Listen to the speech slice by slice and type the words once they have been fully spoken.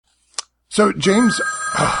So James,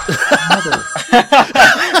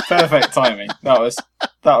 Perfect timing. That was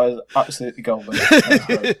absolutely golden.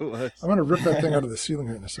 I'm going to rip that thing out of the ceiling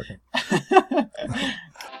here in a second.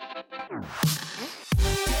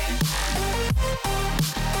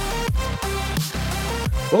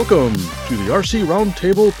 Welcome to the RC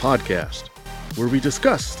Roundtable Podcast, where we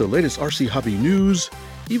discuss the latest RC hobby news,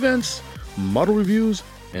 events, model reviews,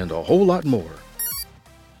 and a whole lot more.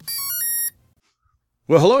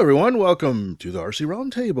 Well, hello everyone. Welcome to the RC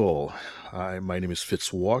Roundtable. My name is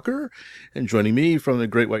Fitz Walker, and joining me from the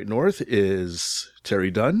Great White North is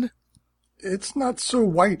Terry Dunn. It's not so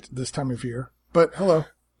white this time of year, but hello.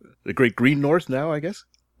 The Great Green North now, I guess?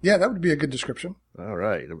 Yeah, that would be a good description. All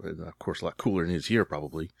right. Of course, a lot cooler than it is here,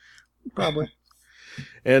 probably. Probably.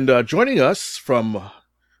 And joining us from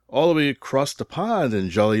all the way across the pond in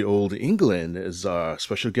jolly old England is our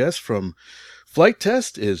special guest from Flight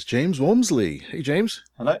Test is James Walmsley. Hey, James.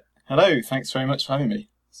 Hello. Hello. Thanks very much for having me.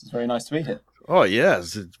 This is very nice to be here. Oh,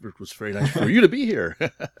 yes. It was very nice for you to be here.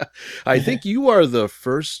 I think you are the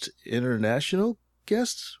first international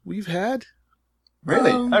guest we've had.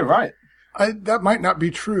 Really? Oh, right. That might not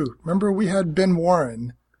be true. Remember, we had Ben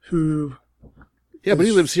Warren, who... Yeah, but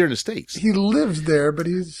he lives here in the States. He lives there, but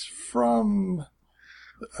he's from...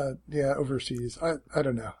 overseas. I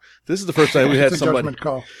don't know. This is the first time we had it's a somebody... judgment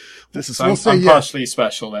call. I'm partially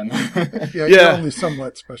special then. Yeah, you're only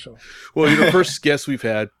somewhat special. Well, you're the first guest we've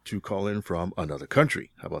had to call in from another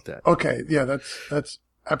country. How about that? Okay, yeah, that's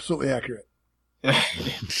absolutely accurate.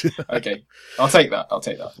 Okay, I'll take that.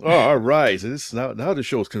 Oh, all right. So this now the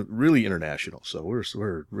show is really international. So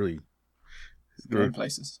we're really going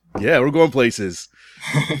places. Yeah, we're going places.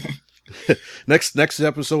 Next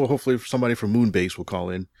episode, hopefully somebody from Moonbase will call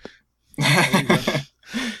in. Yeah.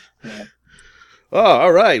 Oh,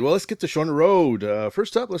 all right. Well, let's get the show on the road.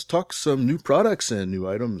 First up, let's talk some new products and new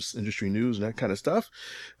items, industry news, and that kind of stuff.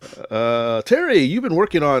 Terry, you've been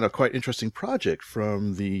working on a quite interesting project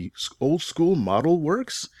from the Old School Model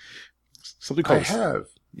Works. Something called... I have.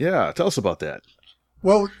 Yeah, tell us about that.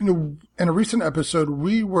 Well, in a recent episode,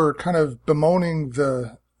 we were kind of bemoaning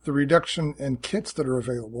the reduction in kits that are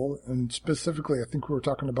available, and specifically, I think we were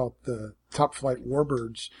talking about the Top Flight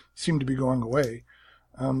Warbirds seem to be going away.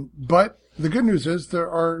 But the good news is there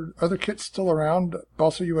are other kits still around.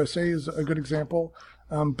 Balsa USA is a good example.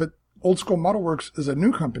 But Old School Model Works is a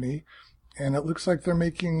new company, and it looks like they're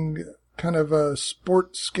making kind of a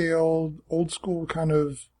sport scale, old school kind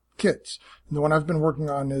of kits. And the one I've been working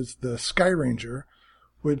on is the Sky Ranger,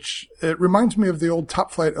 which it reminds me of the old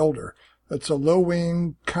Top Flight Elder. It's a low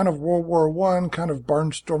wing, kind of World War I, kind of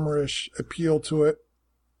barnstormerish appeal to it.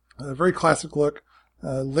 A very classic look.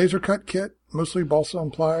 Laser cut kit, mostly balsa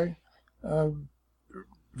and ply.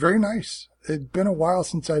 Very nice. It'd been a while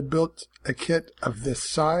since I'd built a kit of this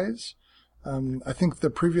size. I think the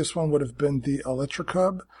previous one would have been the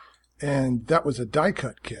Electrocub, and that was a die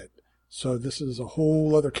cut kit. So this is a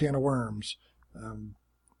whole other can of worms.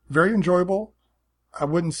 Very enjoyable. I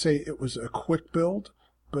wouldn't say it was a quick build,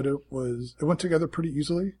 but it went together pretty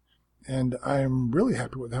easily, and I'm really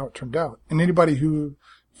happy with how it turned out. And anybody who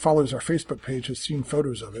follows our Facebook page has seen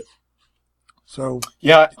photos of it. So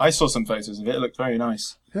yeah, I saw some photos of it. It looked very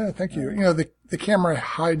nice. Yeah, thank you. The camera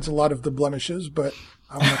hides a lot of the blemishes, but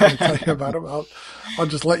I'm not going to tell you about them. I'll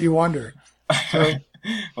just let you wander. So,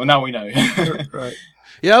 well, now we know. Right.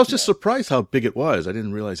 Yeah, I was just surprised how big it was. I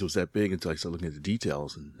didn't realize it was that big until I started looking at the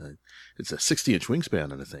details. And it's a 60-inch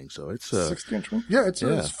wingspan on the thing, so it's 60-inch wing. Yeah, it's a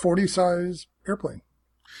 40-size airplane.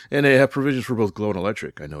 And they have provisions for both glow and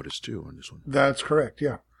electric, I noticed, too, on this one. That's correct,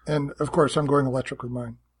 yeah. And, of course, I'm going electric with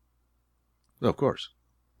mine. Oh, of course.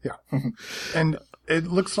 Yeah. And it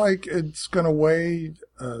looks like it's going to weigh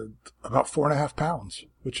about 4.5 pounds,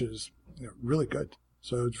 which is really good.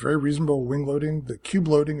 So it's very reasonable wing loading. The cube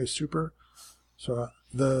loading is super. So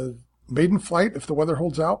the maiden flight, if the weather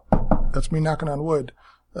holds out, that's me knocking on wood,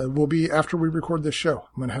 will be after we record this show.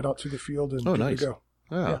 I'm going to head out to the field and nice. go.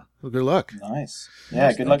 Yeah. Well, good luck. Nice.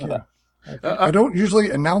 Yeah, good luck with that. I don't usually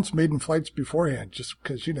announce maiden flights beforehand just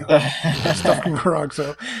because, stuff can go wrong.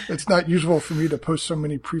 So it's not usual for me to post so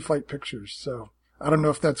many pre-flight pictures. So I don't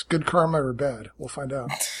know if that's good karma or bad. We'll find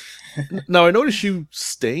out. Now, I noticed you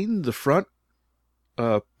stained the front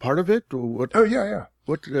part of it. Or what? Oh, yeah.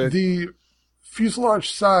 What? The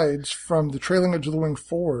fuselage sides from the trailing edge of the wing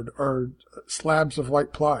forward are slabs of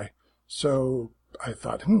white ply. So I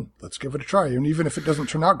thought, let's give it a try. And even if it doesn't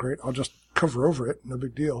turn out great, I'll just cover over it. No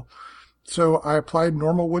big deal. So I applied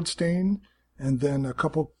normal wood stain and then a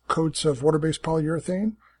couple coats of water-based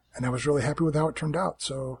polyurethane, and I was really happy with how it turned out.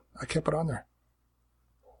 So I kept it on there.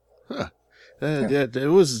 Huh. Yeah,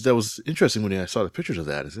 that was interesting when I saw the pictures of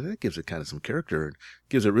that. I said, that gives it kind of some character. It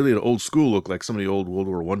gives it really an old school look, like some of the old World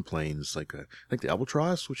War I planes, like the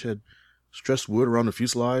Albatross, which had stressed wood around the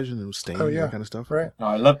fuselage and it was stained and that kind of stuff. Right. No,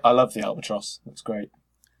 I love the Albatross. Looks great.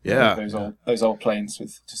 Yeah. Those old planes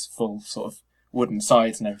with just full sort of wooden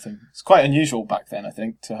sides and everything. It's quite unusual back then, I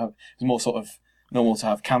think, to have. It was more sort of normal to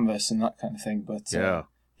have canvas and that kind of thing. But the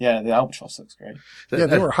Albatross looks great.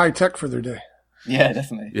 They were high tech for their day. Yeah,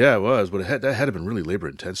 definitely. Yeah, it was, but that had to been really labor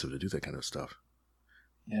intensive to do that kind of stuff.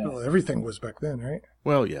 Yeah. Well, everything was back then, right?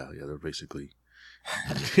 Well, yeah, they're basically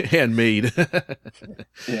handmade.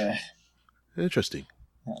 Yeah. Interesting.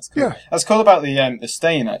 That's cool. Yeah. That's cool about the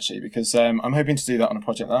stain actually, because I'm hoping to do that on a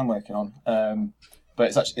project that I'm working on.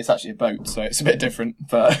 But it's actually a boat, so it's a bit different.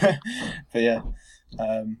 But but yeah.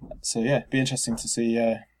 Be interesting to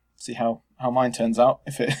see how mine turns out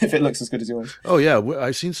if it looks as good as yours. Oh yeah,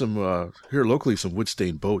 I've seen some here locally, some wood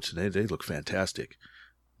stained boats, and they look fantastic.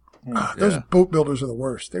 Those boat builders are the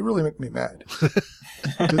worst. They really make me mad.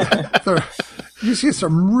 You see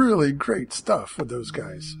some really great stuff with those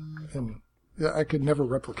guys, and I could never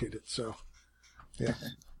replicate it. So, yeah.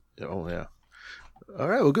 Oh yeah. All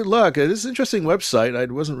right. Well, good luck. This is an interesting website. I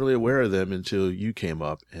wasn't really aware of them until you came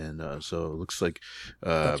up, and so it looks like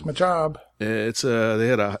that's my job. It's they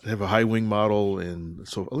have a high wing model, and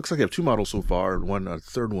so it looks like they have two models so far, and a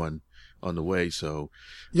third one on the way. So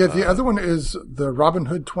yeah, the other one is the Robin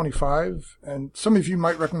Hood 25, and some of you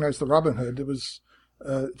might recognize the Robin Hood.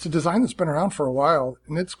 It's a design that's been around for a while,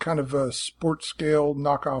 and it's kind of a sports scale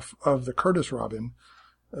knockoff of the Curtiss Robin.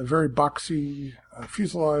 A very boxy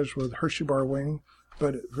fuselage with Hershey bar wing,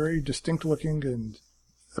 but very distinct looking, and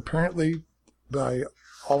apparently, by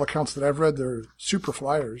all accounts that I've read, they're super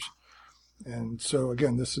flyers. And so,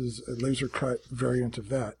 again, this is a laser cut variant of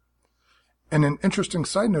that. And an interesting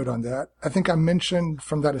side note on that, I think I mentioned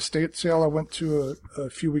from that estate sale I went to a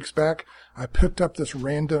few weeks back, I picked up this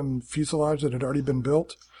random fuselage that had already been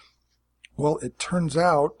built. Well, it turns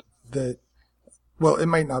out that, well, it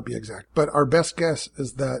might not be exact, but our best guess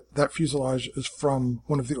is that that fuselage is from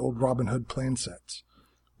one of the old Robin Hood plan sets.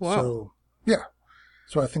 Wow. So, yeah.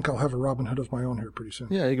 So I think I'll have a Robin Hood of my own here pretty soon.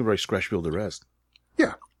 yeah, you can probably scratch build the rest.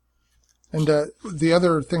 Yeah. And the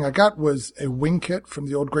other thing I got was a wing kit from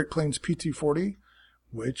the old Great Plains PT-40,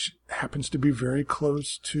 which happens to be very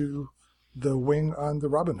close to the wing on the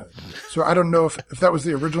Robin Hood. So I don't know if that was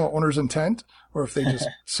the original owner's intent or if they just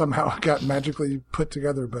somehow got magically put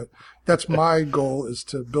together, but that's my goal, is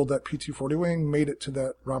to build that PT-40 wing, made it to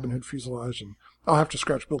that Robin Hood fuselage, and I'll have to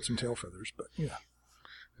scratch build some tail feathers, but yeah.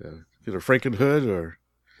 Get a Frankenhood or...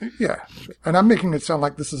 Yeah. And I'm making it sound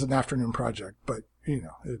like this is an afternoon project, but,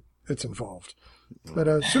 it's involved.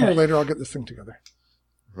 But sooner or later, I'll get this thing together.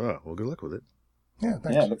 Oh, well, good luck with it. Yeah,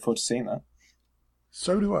 thanks. Yeah, I look forward to seeing that.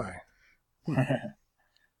 So do I.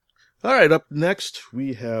 All right, up next,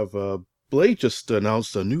 we have Blake just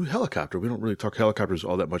announced a new helicopter. We don't really talk helicopters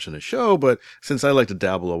all that much in the show, but since I like to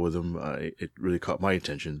dabble with them, it really caught my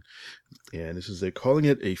attention. And they're calling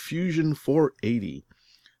it a Fusion 480.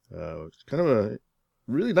 It's kind of a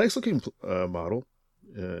really nice looking model.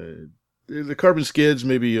 The carbon skids,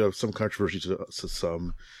 maybe some controversy to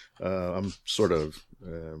some. I'm sort of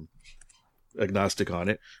agnostic on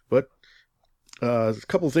it, but a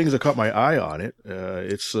couple of things that caught my eye on it.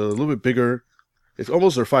 It's a little bit bigger. It's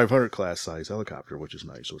almost a 500 class size helicopter, which is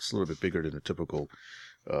nice. So it's a little bit bigger than a typical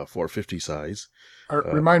 450 size.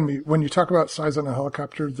 Remind me, when you talk about size on a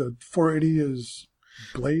helicopter, the 480 is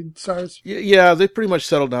blade size? Yeah, they pretty much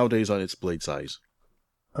settled nowadays on its blade size.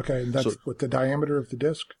 Okay, and that's what the diameter of the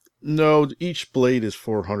disc? No, each blade is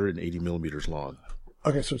 480 millimeters long.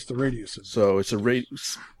 Okay, so it's the radius. So it's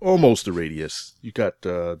almost a radius. You got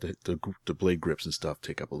the blade grips and stuff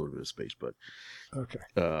take up a little bit of space, but okay.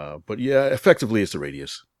 But yeah, effectively it's the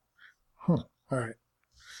radius. All right.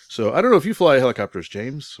 So I don't know if you fly helicopters,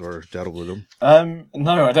 James, or dabble with them.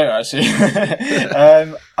 No, I don't actually.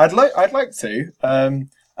 I'd like to.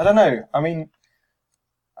 I don't know. I mean,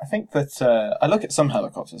 I think that I look at some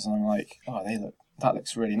helicopters and I'm like, oh, that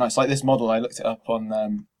looks really nice. Like this model, I looked it up on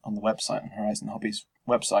the website, on Horizon Hobbies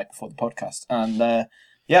website before the podcast, and I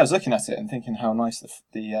was looking at it and thinking how nice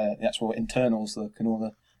the actual internals look and all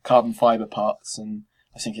the carbon fiber parts, and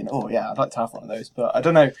I was thinking, oh yeah, I'd like to have one of those, but I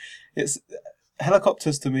don't know. It's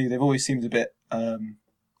helicopters to me; they've always seemed a bit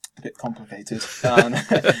complicated. And,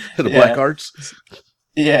 the black arts.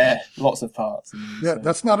 Yeah, lots of parts. Yeah,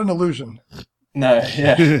 that's not an illusion. No,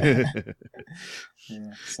 yeah.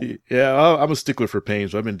 I'm a stickler for pain,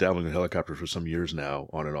 so I've been dabbling in helicopters for some years now,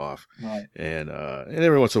 on and off. Right. And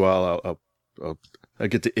every once in a while, I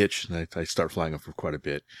get the itch, and I start flying them for quite a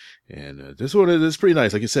bit. And this one is pretty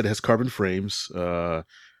nice. Like you said, it has carbon frames.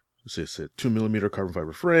 It's a 2mm carbon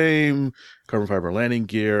fiber frame, carbon fiber landing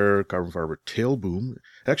gear, carbon fiber tail boom.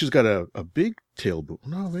 Actually, it's got a big tail boom.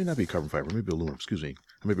 No, it may not be carbon fiber, maybe aluminum. Excuse me,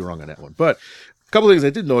 I may be wrong on that one. But a couple of things I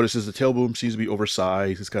did notice is the tail boom seems to be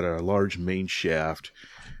oversized. It's got a large main shaft.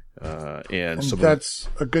 And that's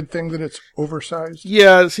a good thing that it's oversized?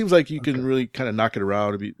 Yeah, it seems like you can really kind of knock it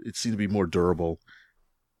around. It seems to be more durable.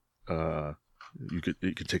 You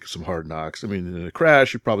could take some hard knocks. I mean, in a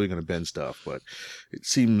crash, you're probably going to bend stuff, but it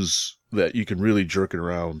seems that you can really jerk it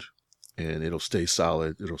around and it'll stay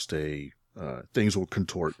solid. It'll stay, things will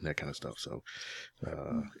contort and that kind of stuff. So,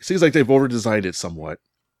 it seems like they've over-designed it somewhat,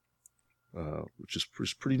 which is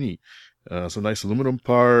pretty neat. Some nice aluminum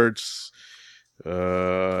parts.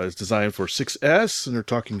 It's designed for 6S, and they're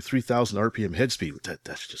talking 3,000 RPM head speed.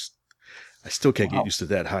 That's just, I still can't get used to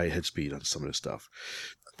that high head speed on some of this stuff.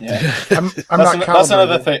 Yeah, that's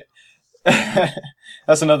another thing.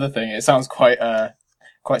 That's another thing. It sounds quite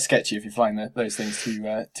sketchy if you're flying those things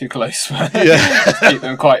too close. Yeah, keep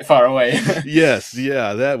them quite far away. Yes,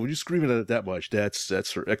 yeah. That when you scream at it that much,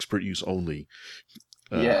 that's for expert use only.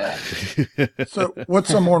 Yeah. So, what's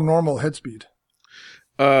a more normal head speed?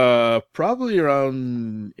 Probably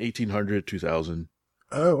around 1,800, 2,000.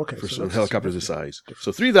 Oh, okay. For some helicopters this size.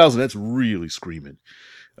 So 3,000, that's really screaming.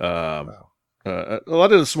 Wow. A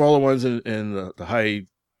lot of the smaller ones and the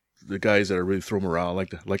guys that are really throw them around,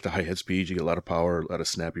 like the high head speeds, you get a lot of power, a lot of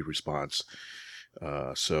snappy response.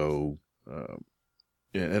 And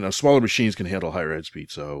smaller machines can handle higher head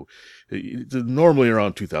speed. So normally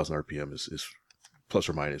around 2,000 RPM is plus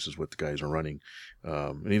or minus is what the guys are running.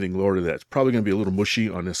 Anything lower to that, it's probably going to be a little mushy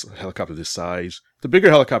on this helicopter this size. The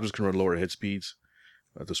bigger helicopters can run lower head speeds.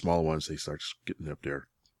 The smaller ones, they start getting up there.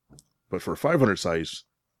 But for a 500 size,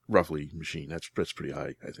 roughly, machine, that's pretty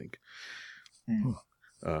high, I think.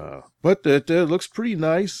 But it looks pretty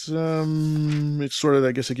nice. It's sort of,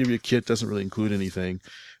 I guess, they give you a kit, doesn't really include anything.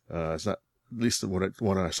 It's not, at least the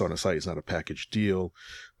one I saw on the site, it's not a package deal.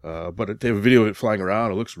 But they have a video of it flying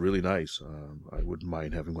around. It looks really nice. I wouldn't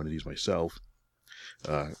mind having one of these myself.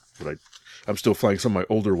 But I'm still flying some of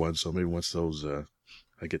my older ones, so maybe once those,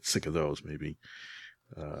 I get sick of those, maybe.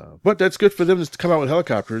 But that's good for them to come out with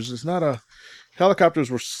helicopters. Helicopters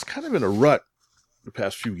were kind of in a rut the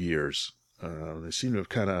past few years. They seem to have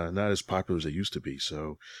kind of not as popular as they used to be.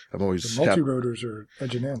 So I'm always the multi-rotors are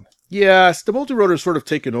edging in. Yes, the multi-rotors sort of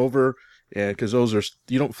taken over, and because those are,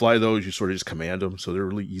 you don't fly those, you sort of just command them, so they're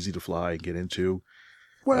really easy to fly and get into.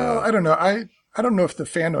 Well, I don't know. I don't know if the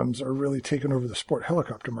Phantoms are really taking over the sport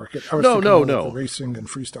helicopter market. I was no. The racing and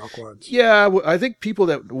freestyle quads. Yeah, I think people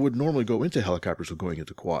that would normally go into helicopters are going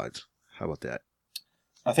into quads. How about that?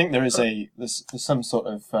 I think there's some sort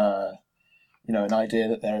of an idea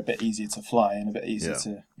that they're a bit easier to fly and a bit easier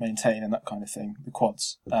to maintain and that kind of thing. The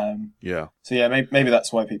quads. Yeah. So yeah, maybe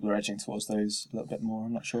that's why people are edging towards those a little bit more.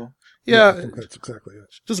 I'm not sure. Yeah, I think that's exactly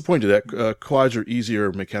it. Just a point to that. Quads are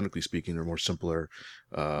easier, mechanically speaking. They're more simpler.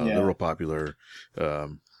 They're real popular.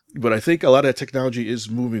 But I think a lot of that technology is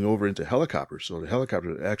moving over into helicopters. So the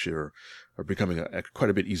helicopters actually are becoming quite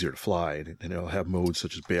a bit easier to fly, and they'll have modes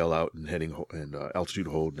such as bailout and heading and altitude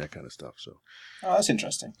hold and that kind of stuff. So, that's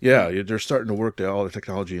interesting. Yeah, they're starting to work all the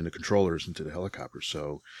technology and the controllers into the helicopters.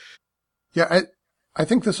 So, yeah, I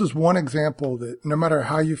think this is one example that no matter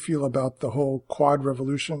how you feel about the whole quad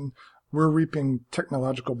revolution, we're reaping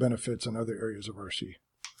technological benefits in other areas of RC.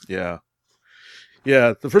 Yeah.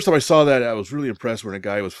 Yeah, the first time I saw that, I was really impressed when a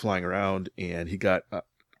guy was flying around and he got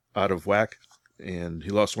out of whack and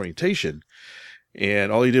he lost orientation.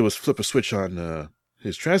 And all he did was flip a switch on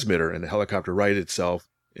his transmitter, and the helicopter righted itself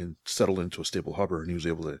and settled into a stable hover, and he was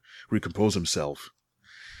able to recompose himself.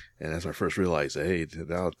 And that's when I first realized that, hey,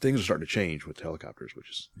 now things are starting to change with helicopters, which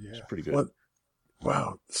is pretty good. Well,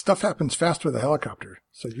 wow, stuff happens fast with a helicopter,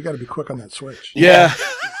 so you got to be quick on that switch. Yeah.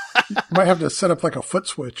 You might have to set up like a foot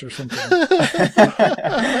switch or something.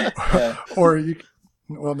 Or you,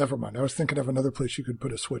 well, never mind. I was thinking of another place you could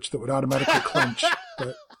put a switch that would automatically clench,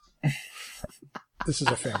 but this is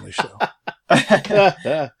a family show.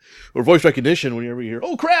 Or voice recognition whenever you hear,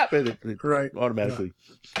 oh crap, it right. automatically.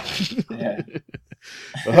 Yeah.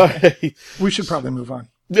 All right. We should probably move on.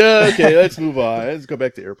 Okay, let's move on. Let's go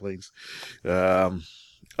back to airplanes.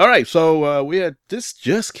 All right, so this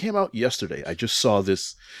just came out yesterday. I just saw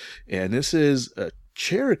this, and this is a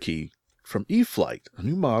Cherokee from E-flite, a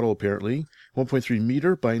new model apparently, 1.3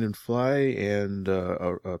 meter bind and fly, and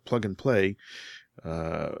a plug and play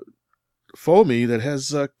foamy that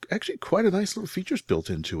has actually quite a nice little features built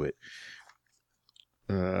into it.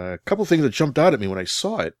 A couple things that jumped out at me when I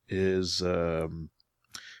saw it is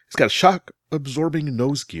It's got a shock-absorbing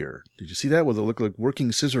nose gear. Did you see that? With a look like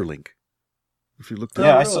working scissor link. If you looked at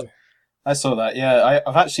Yeah, it. I saw that. Yeah,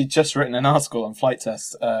 I've actually just written an article on Flight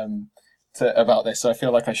Test about this, so I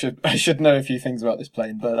feel like I should know a few things about this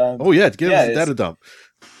plane. But oh yeah, give us a data dump.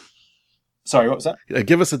 Sorry, what was that?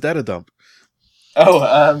 Give us a data dump.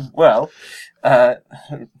 Oh,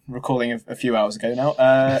 recalling a few hours ago now.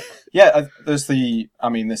 There's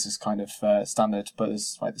this is kind of standard, but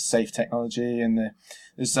there's like the safe technology and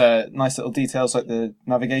there's nice little details like the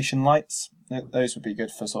navigation lights. Those would be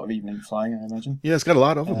good for sort of evening flying, I imagine. Yeah, it's got a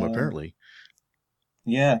lot of them apparently.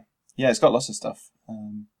 Yeah, it's got lots of stuff.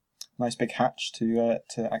 Nice big hatch to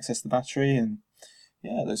access the battery, and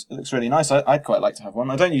yeah, it looks really nice. I'd quite like to have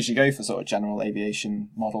one. I don't usually go for sort of general aviation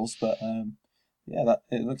models, but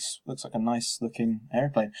it looks like a nice looking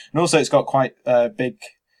airplane. And also, it's got quite big,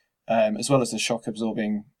 as well as the shock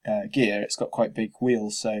absorbing gear. It's got quite big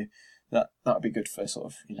wheels, so that would be good for sort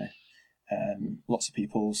of lots of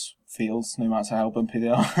people's fields, no matter how bumpy they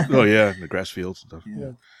are. Oh yeah, the grass fields and stuff.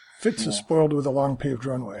 Yeah. Fitz is spoiled with a long paved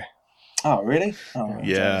runway. Oh, really? Oh,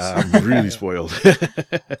 yeah, I'm really spoiled. It's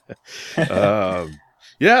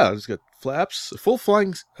got flaps, a full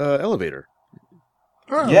flying elevator.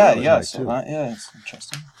 Oh, yeah, really? I saw that. Yeah, it's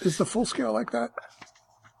interesting. Is the full scale like that?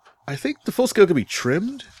 I think the full scale could be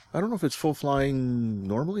trimmed. I don't know if it's full flying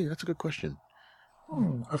normally. That's a good question.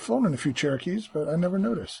 I've flown in a few Cherokees, but I never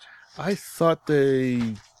noticed. I thought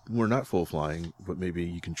they were not full flying, but maybe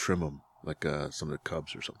you can trim them, like some of the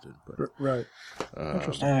Cubs or something. But Right.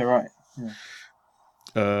 Interesting. Right. Yeah.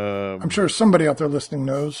 I'm sure somebody out there listening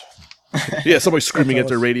knows. Yeah, somebody screaming at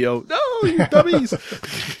their radio, "No, you dummies!"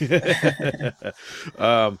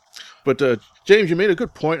 But James, you made a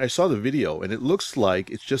good point. I saw the video, and it looks like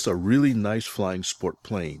it's just a really nice flying sport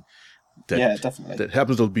plane. Yeah, definitely. That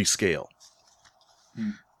happens to be scale.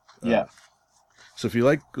 Yeah. So if you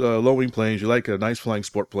like low-wing planes, you like a nice flying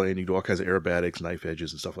sport plane, you do all kinds of aerobatics, knife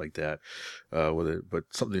edges, and stuff like that with it. But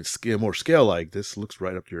something that's more scale-like, this looks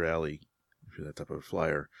right up your alley if you're that type of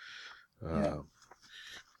flyer.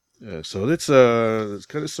 So it's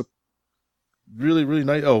kind of really, really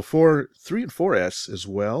nice. Oh, 3 and 4S as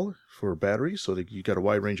well for batteries. So you got a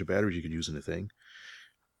wide range of batteries you can use in the thing.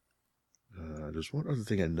 There's one other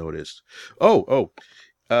thing I noticed.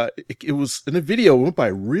 It was in the video. It went by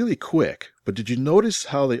really quick. But did you notice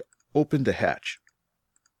how they opened the hatch?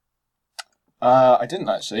 I didn't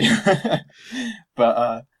actually,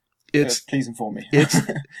 but please inform me.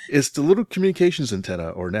 It's the little communications antenna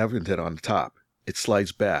or nav antenna on the top. It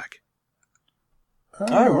slides back.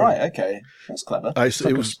 Oh, right. Okay. That's clever. It's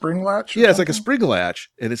like a spring latch? Yeah, it's like a spring latch,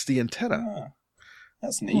 and it's the antenna. Ah,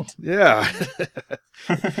 that's neat. Yeah.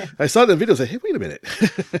 I saw the video and said, hey, wait a minute.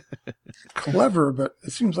 Clever, but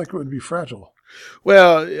it seems like it would be fragile.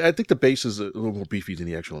 Well, I think the base is a little more beefy than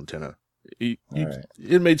the actual antenna. Right.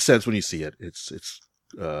 It made sense when you see it. It's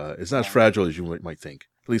not as fragile as you might think,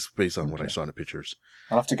 at least based on what I saw in the pictures.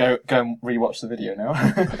 I'll have to go and rewatch the video now.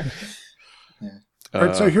 Yeah. All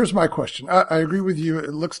right, so here's my question. I agree with you.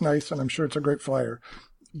 It looks nice, and I'm sure it's a great flyer.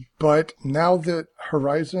 But now that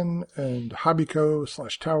Horizon and Hobbyco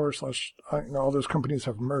 /Tower / all those companies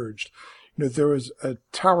have merged, there was a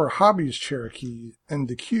Tower Hobbies Cherokee in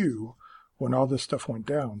the queue when all this stuff went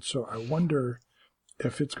down. So I wonder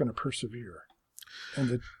if it's going to persevere.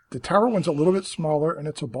 And the Tower one's a little bit smaller, and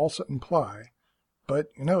it's a balsa and ply.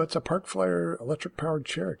 But, it's a Park Flyer electric-powered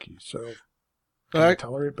Cherokee. So can I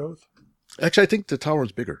tolerate both? Actually, I think the Tower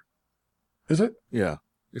is bigger. Is it? Yeah.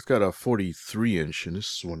 It's got a 43-inch, and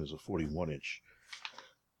this one is a 41-inch.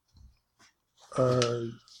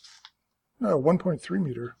 No, 1.3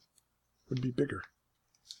 meter would be bigger.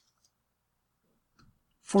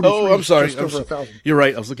 43 I'm sorry. Just over 1,000. You're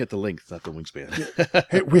right. I was looking at the length, not the wingspan.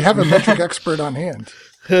 Hey, we have a metric expert on hand.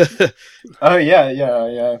 Oh,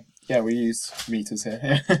 yeah. Yeah, we use meters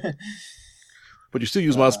here. But you still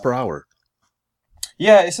use miles per hour.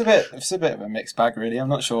 Yeah, it's a bit of a mixed bag, really. I'm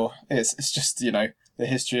not sure. It's just the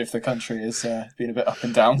history of the country has been a bit up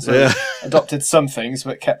and down. So we've adopted some things,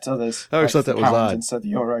 but kept others. I always thought that was odd instead of the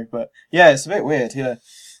euro. But yeah, it's a bit weird. Yeah,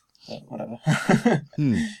 but whatever.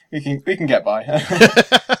 We can get by.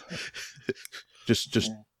 Just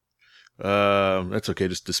that's okay.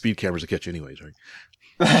 Just the speed cameras will catch you anyways, right?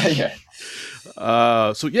 Yeah.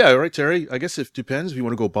 So yeah, right, Terry. I guess it depends if you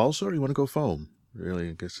want to go balsa or you want to go foam. Really,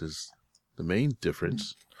 I guess is the main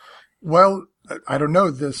difference. Well, I don't know.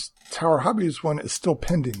 This Tower Hobbies one is still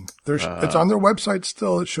pending. It's on their website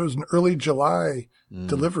still. It shows an early July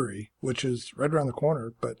delivery, which is right around the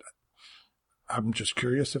corner. But I'm just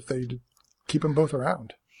curious if they keep them both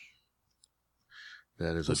around.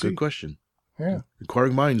 That is a good question. Yeah.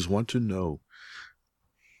 Inquiring minds want to know.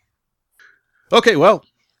 Okay, well,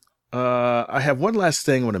 I have one last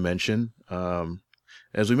thing I want to mention.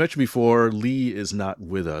 As we mentioned before, Lee is not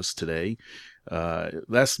with us today.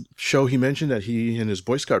 Last show he mentioned that he and his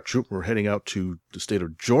Boy Scout troop were heading out to the state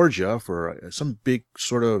of Georgia for some big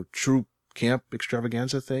sort of troop camp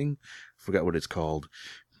extravaganza thing. Forgot what it's called.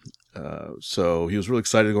 So he was really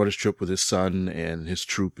excited to go on his trip with his son and his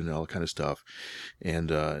troop and all that kind of stuff. And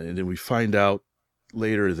then we find out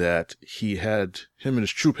later that him and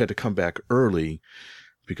his troop had to come back early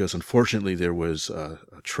because unfortunately there was a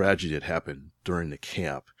tragedy that happened during the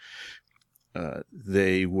camp.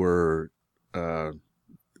 They were,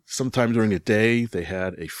 sometime during the day, they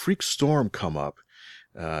had a freak storm come up.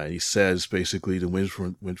 He says basically the winds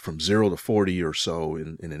went from 0 to 40 or so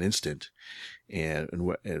in an instant.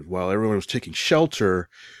 And while everyone was taking shelter,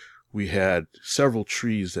 we had several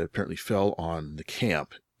trees that apparently fell on the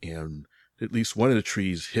camp. And at least one of the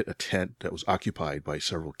trees hit a tent that was occupied by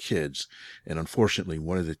several kids. And unfortunately,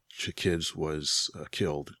 one of the kids was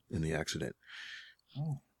killed in the accident.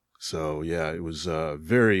 Oh. So, yeah, it was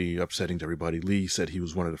very upsetting to everybody. Lee said he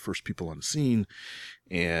was one of the first people on the scene,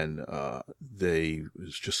 and it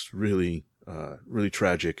was just really, really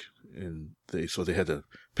tragic. And so they had to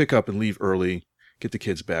pick up and leave early, get the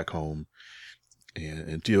kids back home,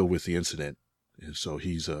 and deal with the incident. And so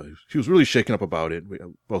he was really shaken up about it.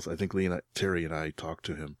 Both, I think Terry and I talked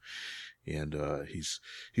to him, and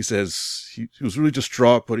he says he was really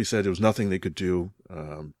distraught, but he said there was nothing they could do.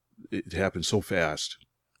 It happened so fast.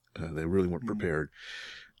 They really weren't prepared.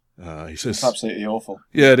 He says it's absolutely awful.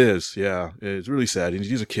 Yeah, it is. Yeah, it's really sad. And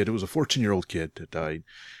he's a kid. It was a 14-year-old kid that died,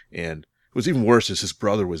 and it was even worse as his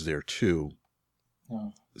brother was there too.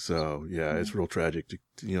 Oh. So yeah, it's real tragic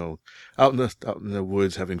to, out in the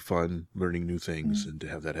woods having fun, learning new things, and to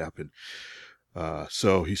have that happen.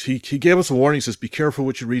 So he gave us a warning. He says, be careful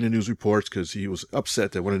what you read in news reports, because he was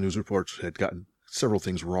upset that one of the news reports had gotten several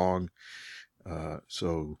things wrong.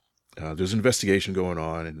 There's an investigation going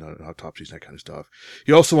on and autopsies and that kind of stuff.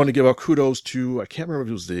 He also wanted to give out kudos to, I can't remember if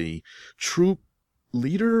it was the troop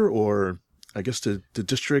leader or I guess the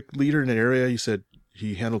district leader in the area. He said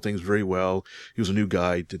he handled things very well. He was a new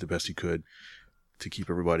guy, did the best he could to keep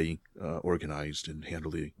everybody organized and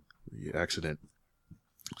handle the accident.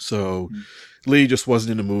 So Lee just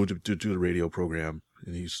wasn't in the mood to do the radio program,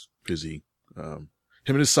 and he's busy. Him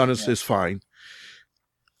and his son is fine.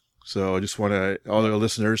 So I just want all the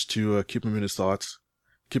listeners to keep him in his thoughts,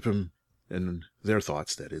 keep him in their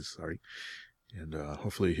thoughts, that is, sorry. And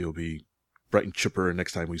hopefully he'll be bright and chipper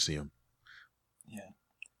next time we see him. Yeah.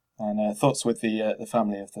 And thoughts with the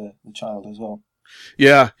family of the child as well.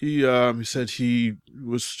 Yeah, he said he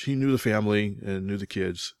knew the family and knew the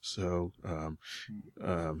kids, so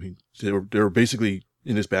they were basically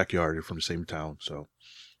in his backyard. They're from the same town, so.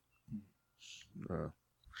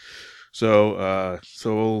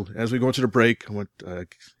 So as we go into the break, I want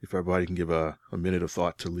if everybody can give a minute of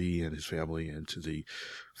thought to Lee and his family, and to the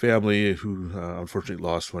family who unfortunately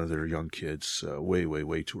lost one of their young kids way, way,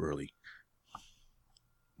 way too early.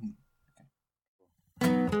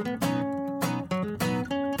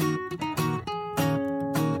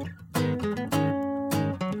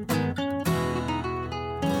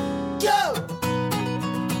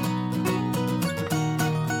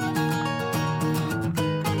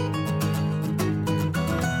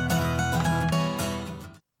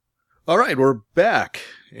 All right, we're back.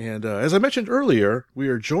 And as I mentioned earlier, we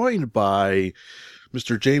are joined by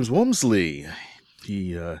Mr. James Womsley.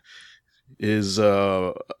 He is,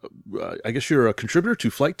 I guess you're a contributor to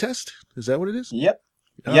Flight Test? Is that what it is? Yep.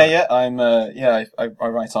 Yeah. I'm, I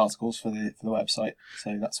write articles for the website.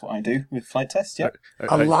 So that's what I do with Flight Test, yeah.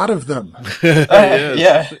 A lot of them.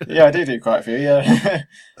 Yes. Yeah, I do quite a few, yeah.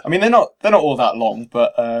 I mean, they're not all that long,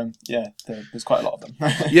 but there's quite a lot of them.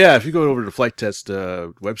 Yeah, if you go over to the Flight Test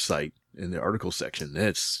website in the article section,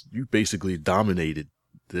 you basically dominated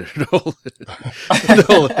the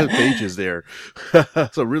whole pages there.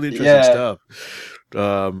 So really interesting stuff.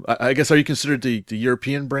 I guess, are you considered the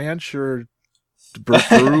European branch or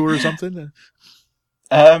Peru or something?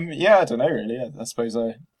 Yeah, I don't know really. I suppose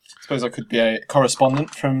I could be a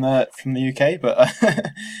correspondent from the UK, but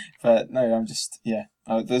but no, I'm just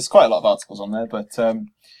there's quite a lot of articles on there, but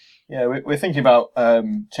we're thinking about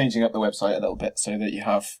changing up the website a little bit so that you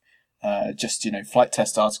have just Flight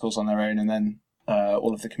Test articles on their own, and then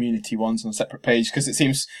all of the community ones on a separate page, because it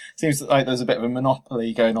seems like there's a bit of a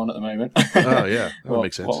monopoly going on at the moment. Oh yeah, that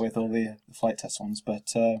makes sense. What with all the Flight Test ones,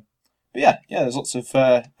 but there's lots of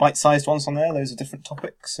bite-sized ones on there. Loads of different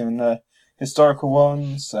topics and historical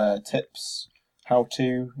ones, tips,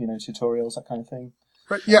 how-to, tutorials, that kind of thing.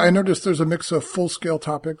 Right. Yeah, I noticed there's a mix of full-scale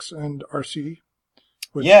topics and RC,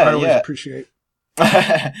 which I always appreciate.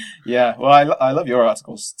 Yeah, well, I love your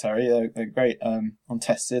articles, Terry. They're great, on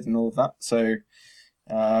tested and all of that. So,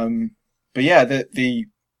 but yeah, the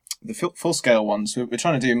full scale ones, we're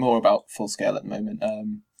trying to do more about full scale at the moment.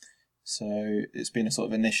 So it's been a sort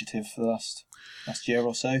of initiative for the last year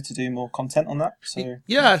or so to do more content on that. So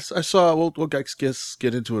Yeah, I saw. We'll get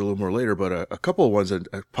into it a little more later, but a couple of ones that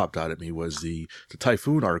popped out at me was the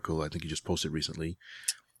Typhoon article. I think you just posted recently.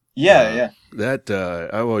 yeah. That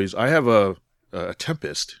I have a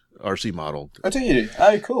Tempest RC model. Oh, do you?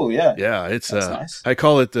 Oh, cool. Yeah. Yeah, it's That's nice. I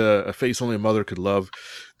call it a face only a mother could love.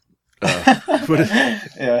 Yeah.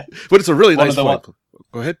 But it's a really One nice of the one.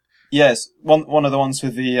 Go ahead. Yes, one of the ones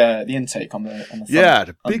with the intake on the front, Yeah,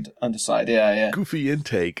 the big underside. Yeah. goofy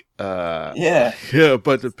intake. Yeah. Yeah,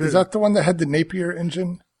 but Is that the one that had the Napier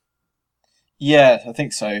engine? Yeah, I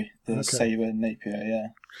think so. The Okay. Sabre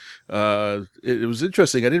Napier. Yeah. It was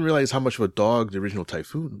interesting. I didn't realize how much of a dog the original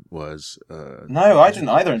Typhoon was. No, I didn't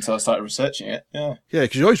either until I started researching it. Yeah. Yeah,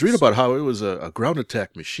 because you always read about how it was a ground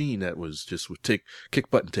attack machine that was just would kick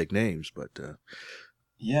butt and take names. But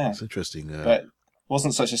Yeah. it's interesting. But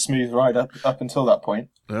wasn't such a smooth ride up until that point.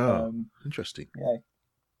 Interesting. Yeah.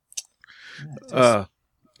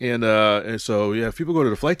 It is. And so yeah, if people go to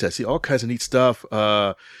the flight test, see all kinds of neat stuff.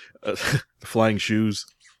 The flying shoes.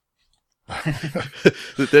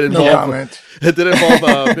 that No involve comment. that involve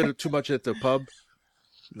a bit of too much at the pub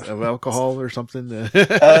of alcohol or something.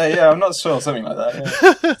 Yeah, I'm not sure. Something like that.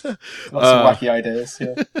 Yeah. Lots of wacky ideas.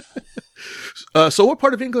 Yeah. So what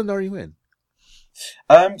part of England are you in?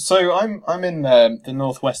 So I'm in the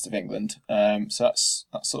northwest of England. So that's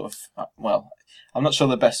sort of I'm not sure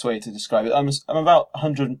the best way to describe it. I'm about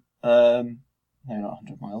 100 no, not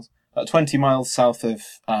 100 miles. About 20 miles south of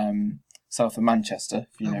Manchester,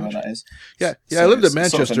 if you know where that is. Yeah. So I lived in it's sort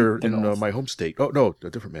of Manchester the in north. my home state. Oh no, a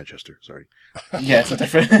different Manchester. Sorry. Yeah, it's a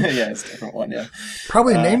different. Yeah, it's a different one. Yeah,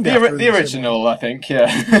 Probably named the after original, I think. Yeah,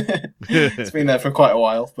 it's been there for quite a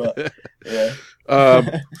while, but yeah.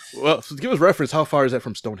 Well, so to give us reference, how far is that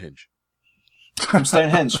from Stonehenge? From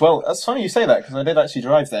Stonehenge. Well, that's funny you say that because I did actually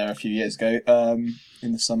drive there a few years ago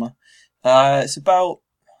in the summer. It's about,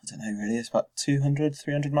 I don't know really, it's about 200,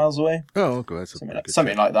 300 miles away. Oh, okay, that's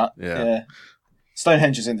Something like that. Yeah.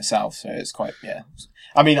 Stonehenge is in the south, so it's quite, yeah.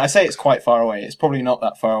 I mean, I say it's quite far away. It's probably not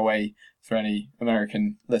that far away for any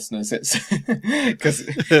American listeners. It's because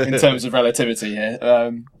in terms of relativity here.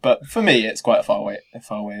 But for me, it's quite a far way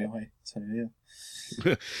away. So yeah.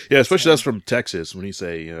 Yeah, especially us from Texas. When you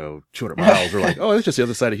say 200 miles, we're like, oh, that's just the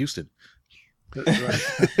other side of Houston.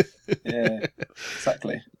 Yeah,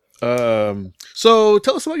 exactly. So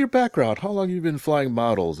tell us about your background. How long have you been flying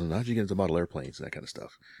models, and how did you get into model airplanes and that kind of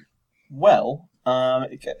stuff? Well,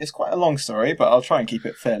 it's quite a long story, but I'll try and keep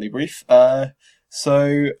it fairly brief.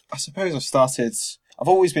 So I suppose I've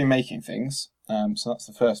always been making things. So that's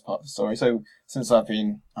the first part of the story. So since I've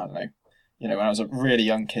been, I don't know, when I was a really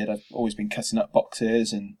young kid, I've always been cutting up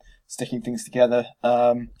boxes and sticking things together.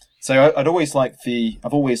 So I've always liked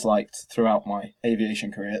throughout my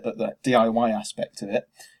aviation career the DIY aspect of it.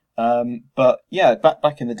 But yeah,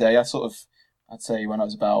 back in the day, I'd say when I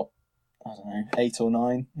was about, I don't know, 8 or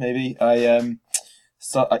 9 maybe, I'd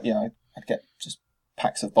get just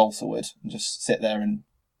packs of balsa wood and just sit there and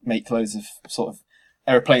make loads of sort of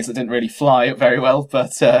aeroplanes that didn't really fly very well,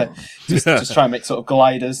 but just try and make sort of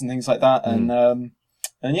gliders and things like that. And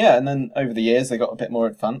then over the years they got a bit more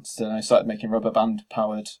advanced, and I started making rubber band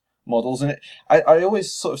powered models. And I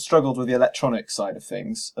always sort of struggled with the electronic side of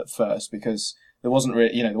things at first because there wasn't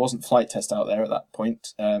really, there wasn't flight test out there at that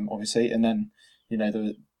point, obviously, and then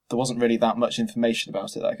there wasn't really that much information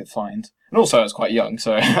about it that I could find. And also I was quite young,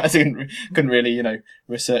 so I couldn't really,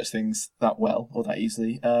 research things that well or that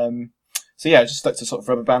easily. So yeah, I just stuck to sort of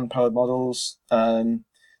rubber band powered models. They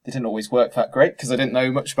didn't always work that great because I didn't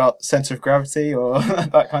know much about center of gravity or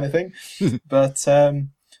that kind of thing. But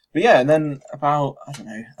yeah, and then about, I don't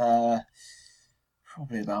know,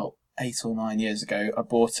 probably about 8 or 9 years ago, I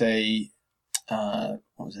bought a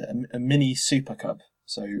mini Super Cub.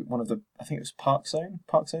 So I think it was Park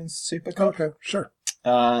Zone's Super Cub. Okay, sure.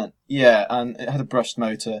 Yeah, and it had a brushed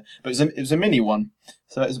motor, but it was a mini one.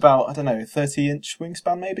 So it was about, I don't know, 30-inch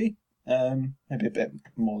wingspan maybe. Maybe a bit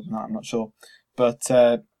more than that, I'm not sure. But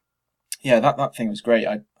yeah, that thing was great.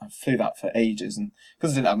 I flew that for ages, and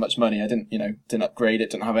because I didn't have much money, I didn't upgrade it,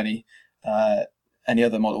 didn't have any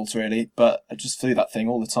other models really, but I just flew that thing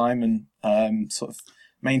all the time and sort of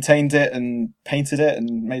maintained it and painted it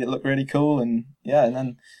and made it look really cool. And yeah, and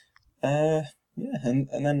then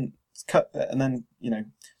and then cut and then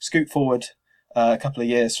scoot forward a couple of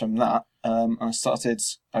years from that.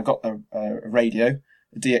 I got a radio.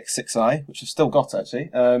 DX6i, which I've still got actually,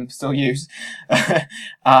 still use,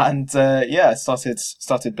 and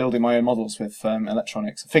started building my own models with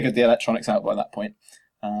electronics. I figured the electronics out by that point,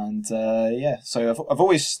 and so I've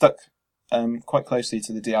always stuck quite closely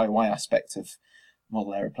to the DIY aspect of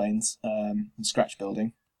model aeroplanes and scratch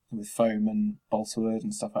building with foam and balsa wood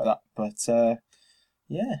and stuff like that. But so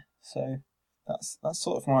that's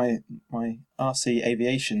sort of my RC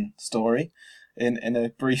aviation story in a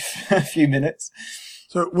brief few minutes.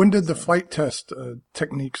 So when did the flight test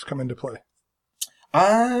techniques come into play?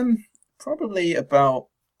 Probably about,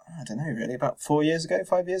 I don't know really, about 5 years ago.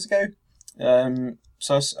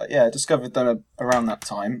 I discovered them around that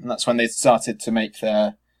time, and that's when they started to make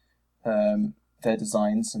their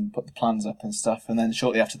designs and put the plans up and stuff. And then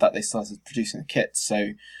shortly after that, they started producing the kits. So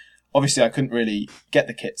obviously, I couldn't really get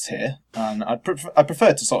the kits here, and I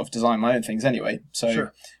preferred to sort of design my own things anyway. So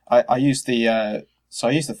sure. I used the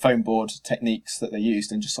foam board techniques that they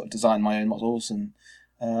used and just sort of designed my own models. And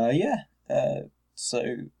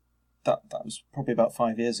so that was probably about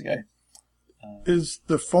 5 years ago. Is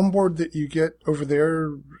the foam board that you get over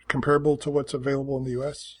there comparable to what's available in the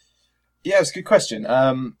US? Yeah, it's a good question.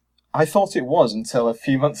 I thought it was until a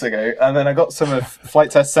few months ago, and then I got some of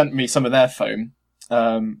Flight Test sent me some of their foam,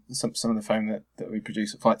 some of the foam that we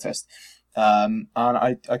produce at Flight Test, and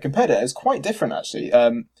I compared it. It's quite different actually.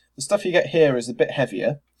 The stuff you get here is a bit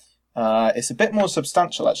heavier. It's a bit more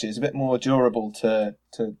substantial actually. It's a bit more durable to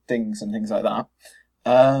dings and things like that.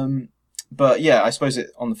 But yeah, I suppose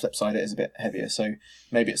on the flip side, it is a bit heavier, so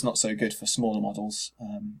maybe it's not so good for smaller models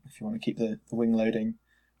if you want to keep the wing loading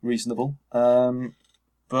reasonable.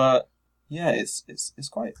 But yeah, it's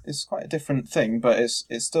quite a different thing, but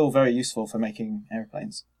it's still very useful for making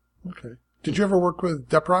airplanes. Okay. Did you ever work with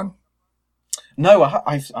Depron? No,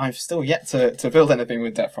 I've still yet to build anything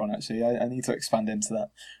with Depron. Actually, I need to expand into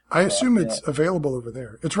that. I assume it's available over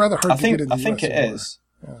there. It's rather hard to get in the US. I think it is.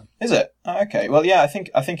 Yeah. Is it? Oh, okay. Well, yeah, I think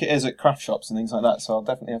it is at craft shops and things like that. So I'll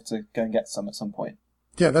definitely have to go and get some at some point.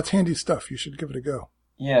 Yeah, that's handy stuff. You should give it a go.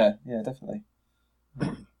 Yeah, definitely.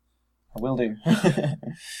 I will do.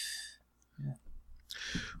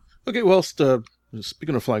 Okay, well,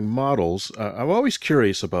 speaking of flying models, I'm always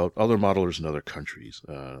curious about other modelers in other countries.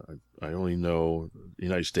 I only know the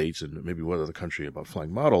United States and maybe one other country about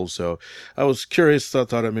flying models. So I was curious,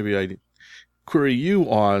 thought maybe I'd query you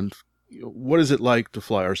on what is it like to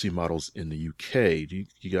fly RC models in the UK? Do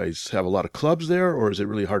you guys have a lot of clubs there, or is it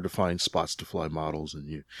really hard to find spots to fly models and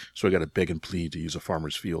you got to beg and plead to use a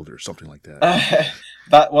farmer's field or something like that?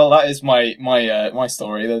 That is my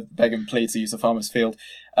story, the beg and plead to use a farmer's field.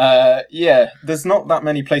 There's not that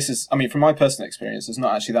many places. I mean, from my personal experience, there's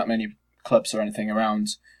not actually that many clubs or anything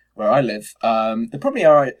around where I live. There probably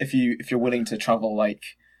are if you're willing to travel like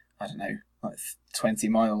 20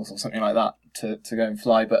 miles or something like that to go and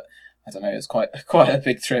fly, but I don't know, it's quite a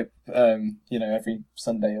big trip, every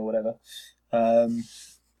Sunday or whatever.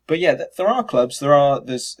 But yeah, there are clubs.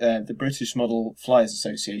 There's the British Model Flyers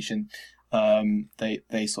Association.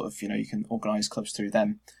 They sort of, you can organise clubs through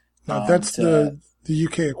them. Now that's the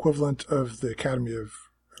UK equivalent of the Academy of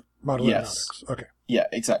Model Aeronautics. Okay. Yeah,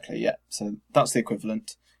 exactly. Yeah, so that's the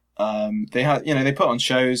equivalent. They put on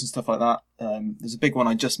shows and stuff like that. There's a big one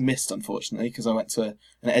I just missed, unfortunately, because I went to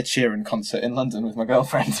an Ed Sheeran concert in London with my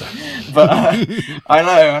girlfriend. But I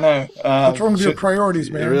know. What's wrong with your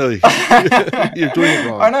priorities, man? Yeah, really, you're doing it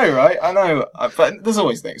wrong. I know, right? I know. But there's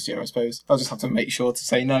always next year, I suppose. I'll just have to make sure to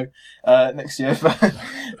say no next year.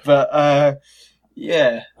 But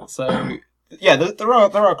yeah. So yeah, there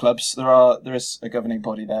are clubs. There is a governing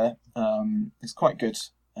body there. It's quite good.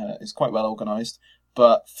 It's quite well organised.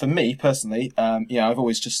 But for me personally, I've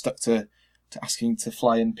always just stuck to asking to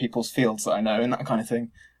fly in people's fields that I know and that kind of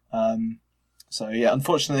thing. So yeah,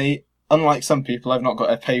 unfortunately, unlike some people, I've not got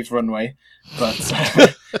a paved runway. But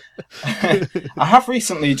I have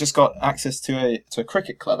recently just got access to a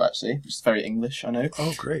cricket club actually, which is very English, I know.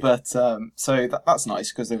 Oh, great! But so that's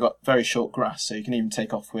nice because they've got very short grass, so you can even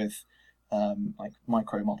take off with like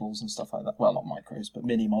micro models and stuff like that. Well, not micros, but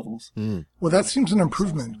mini models. Mm. Well, that seems an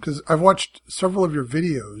improvement because I've watched several of your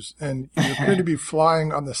videos and you appear to be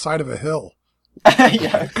flying on the side of a hill.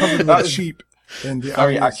 Yeah, covered with sheep and the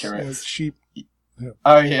very obvious, accurate. Sheep.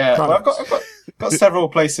 Oh yeah, products. well, I've got several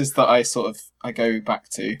places that I go back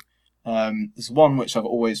to. There's one which I've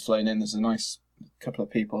always flown in. There's a nice couple of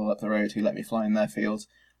people up the road who let me fly in their field.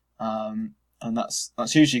 And that's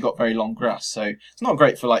usually got very long grass, so it's not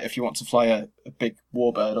great for like if you want to fly a big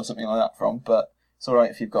warbird or something like that from, but it's all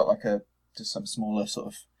right if you've got like just some smaller sort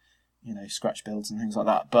of, scratch builds and things like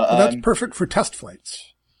that. But that's perfect for test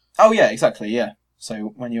flights. Oh yeah, exactly, yeah.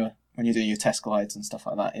 So when you're doing your test glides and stuff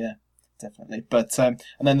like that, yeah, definitely. But and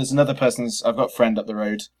then there's another person. I've got a friend up the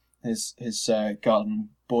road. His garden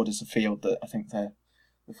borders a field that I think the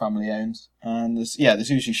family owns, and there's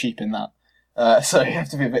usually sheep in that. So you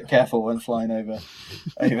have to be a bit careful when flying over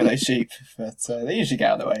those sheep, but they usually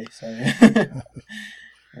get out of the way. So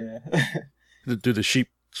yeah. Do the sheep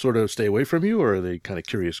sort of stay away from you, or are they kind of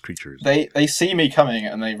curious creatures? They see me coming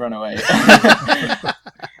and they run away.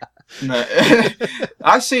 No,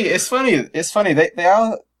 actually, it's funny. They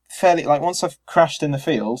are fairly, like, once I've crashed in the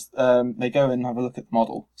field, they go and have a look at the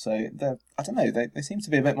model. So I don't know. They seem to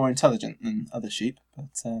be a bit more intelligent than other sheep, but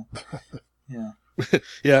yeah.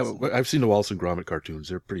 Yeah, I've seen the Wallace and Gromit cartoons.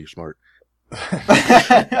 They're pretty smart.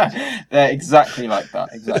 They're exactly like that.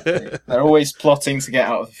 Exactly. They're always plotting to get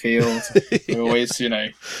out of the field. They're always,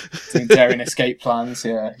 doing daring escape plans.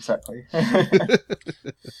 Yeah, exactly.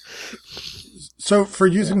 So, for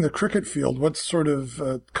using the cricket field, what sort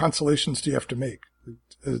of consolations do you have to make?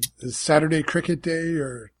 Is Saturday cricket day,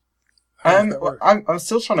 or how does that work? I'm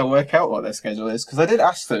still trying to work out what their schedule is, because I did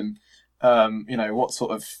ask them, what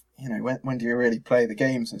sort of, when do you really play the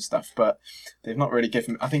games and stuff, but they've not really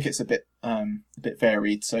given. I think it's a bit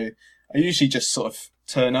varied. So I usually just sort of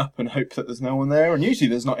turn up and hope that there's no one there, and usually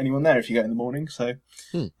there's not anyone there if you go in the morning. So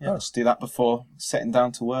I'll just do that before setting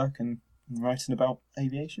down to work and writing about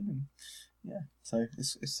aviation. And so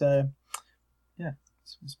it's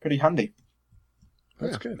pretty handy.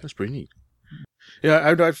 That's good. That's pretty neat.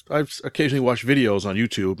 Yeah, I've occasionally watched videos on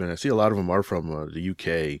YouTube, and I see a lot of them are from the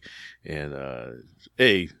UK. And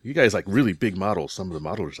you guys like really big models. Some of the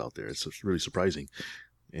modelers out there, it's really surprising.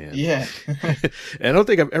 And, yeah, and I don't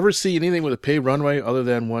think I've ever seen anything with a paved runway other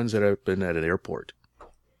than ones that have been at an airport.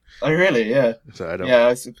 Oh, really? Yeah. So I don't. Yeah,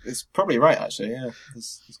 it's probably right actually. Yeah,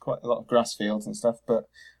 there's quite a lot of grass fields and stuff, but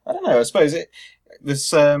I don't know. I suppose there's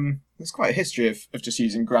quite a history of just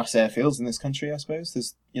using grass airfields in this country. I suppose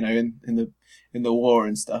there's in the war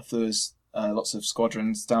and stuff, there was lots of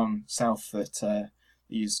squadrons down south that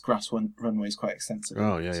used grass runways quite extensively.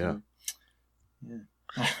 Oh yeah.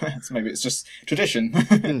 So maybe it's just tradition.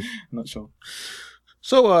 I'm not sure.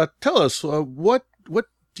 So tell us what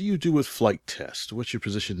do you do with Flight Test? What's your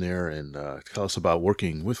position there? And tell us about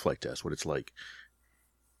working with Flight Test, what it's like.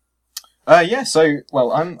 So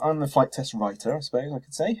I'm the Flight Test writer, I suppose I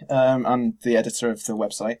could say. I'm the editor of the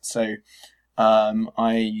website. So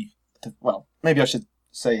maybe I should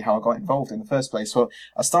say how I got involved in the first place. Well,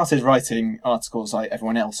 I started writing articles like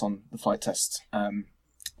everyone else on the Flight Test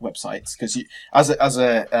website, because as a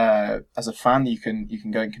fan, you can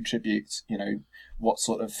go and contribute, what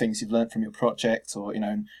sort of things you've learned from your project, or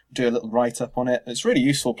do a little write up on it. It's a really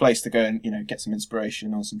useful place to go and get some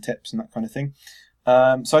inspiration or some tips and that kind of thing.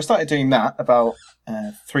 So I started doing that about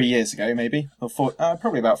 3 years ago, maybe, or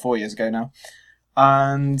probably about 4 years ago now.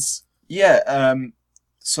 And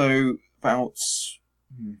so about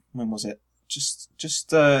when was it?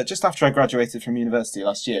 Just after I graduated from university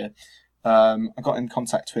last year, I got in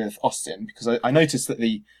contact with Austin, because I noticed that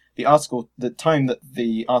the time that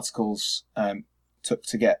the articles took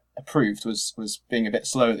to get approved was being a bit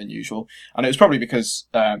slower than usual, and it was probably because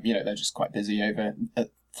they're just quite busy over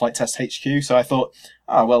at Flight Test HQ. So I thought,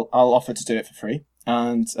 I'll offer to do it for free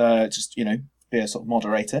and just be a sort of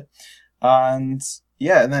moderator. And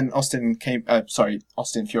and then Austin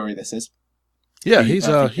Fury. This is. Yeah, he's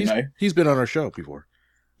been on our show before.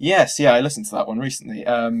 Yes, I listened to that one recently.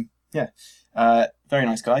 Very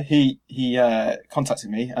nice guy. He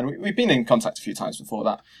contacted me, and we've been in contact a few times before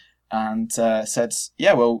that, and said,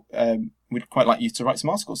 we'd quite like you to write some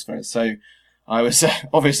articles for us. So I was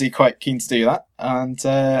obviously quite keen to do that, and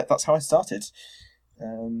that's how I started.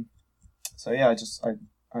 I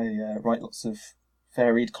write lots of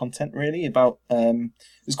varied content, really, about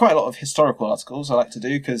there's quite a lot of historical articles I like to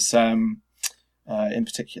do, because in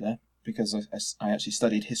particular, because I actually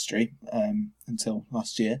studied history until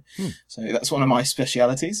last year. So that's one of my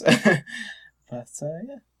specialities. But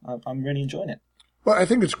I'm really enjoying it. Well, I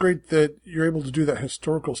think it's great that you're able to do that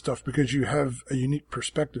historical stuff, because you have a unique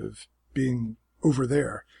perspective being over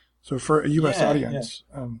there. So for a U.S. audience,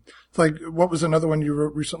 it's like, what was another one you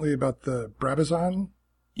wrote recently about the Brabazon?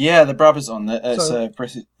 Yeah, the Brabazon. It's a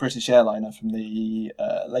British airliner from the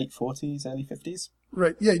late 40s, early 50s.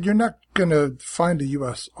 Right. Yeah, you're not going to find a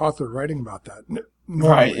U.S. author writing about that normally.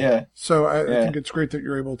 Right, yeah. So I think it's great that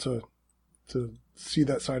you're able to see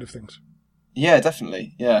that side of things. Yeah,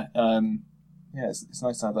 definitely. Yeah. It's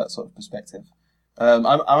nice to have that sort of perspective.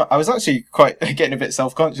 I was actually getting a bit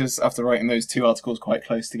self-conscious after writing those two articles quite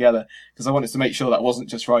close together, because I wanted to make sure that I wasn't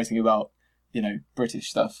just writing about British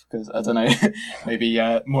stuff, because I don't know, maybe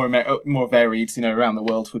more varied, around the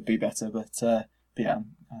world would be better. But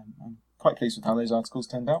I'm quite pleased with how those articles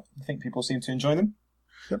turned out. I think people seem to enjoy them.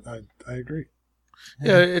 Yep, I agree.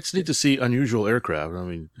 Yeah, it's neat to see unusual aircraft. I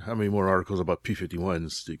mean, how many more articles about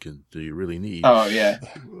P-51s do you really need? Oh, yeah.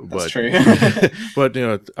 That's true. But,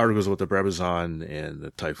 articles about the Brabazon and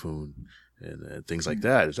the Typhoon and things like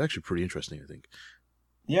that is actually pretty interesting, I think.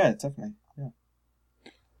 Yeah, definitely. Yeah.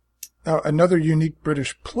 Now, another unique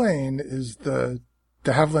British plane is the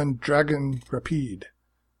de Havilland Dragon Rapide.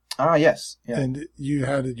 Ah, yes. Yeah. And you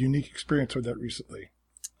had a unique experience with that recently.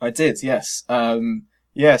 I did, yes.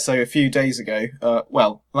 So a few days ago,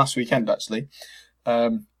 last weekend actually,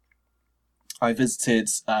 I visited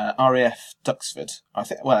RAF Duxford. I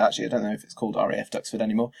don't know if it's called RAF Duxford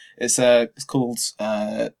anymore. It's called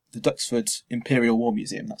the Duxford Imperial War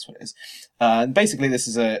Museum. That's what it is. And basically, this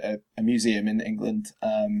is a museum in England.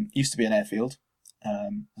 Used to be an airfield,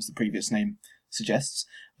 as the previous name suggests.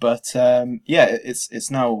 But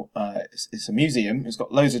it's now it's a museum. It's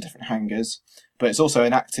got loads of different hangars, but it's also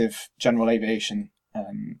an active general aviation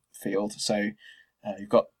field. So you've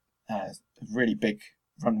got a really big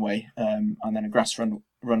runway and then a grass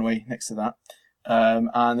runway next to that.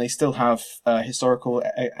 And they still have historical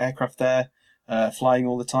aircraft there flying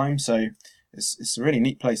all the time. So it's a really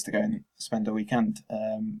neat place to go and spend a weekend.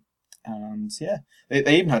 And yeah,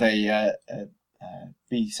 they even had a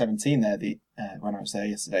B-17 there when I was there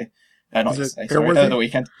yesterday. Not yesterday, sorry, the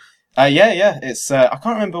weekend. Yeah. It's I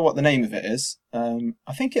can't remember what the name of it is.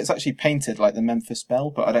 I think it's actually painted like the Memphis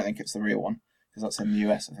Belle, but I don't think it's the real one because that's in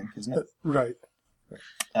the US, I think, isn't it? Right.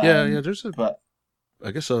 There's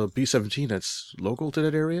I guess a B-17 that's local to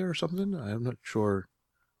that area or something. I'm not sure.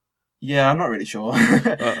 Yeah, I'm not really sure.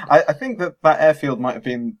 I think that airfield might have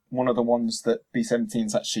been one of the ones that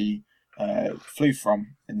B-17s actually flew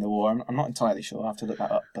from in the war. I'm not entirely sure. I'll have to look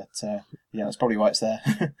that up. But that's probably why it's there.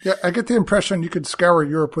 Yeah, I get the impression you could scour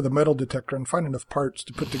Europe with a metal detector and find enough parts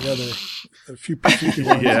to put together a few pieces.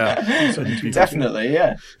 Yeah, definitely.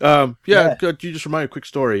 Yeah. Good. You just remind me a quick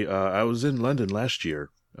story. I was in London last year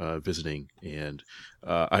visiting, and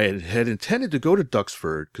I had intended to go to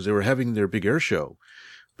Duxford because they were having their big air show.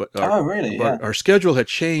 But our schedule had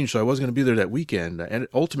changed, so I wasn't going to be there that weekend. And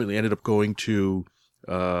ultimately ended up going to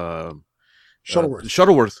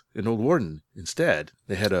Shuttleworth in Old Warden instead.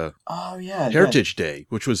 They had a Heritage Day,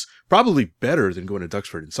 which was probably better than going to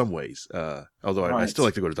Duxford in some ways. Although I still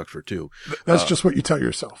like to go to Duxford too. That's just what you tell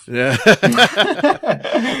yourself. Yeah,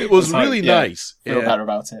 it was really nice. Feel better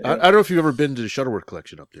about it. I don't know if you've ever been to the Shuttleworth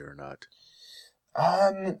collection up there or not.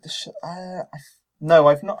 No,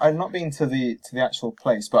 I've not been to the actual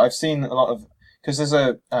place, but I've seen a lot of because there's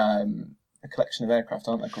a collection of aircraft,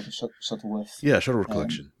 aren't they, called the Shuttleworth? Yeah, Shuttleworth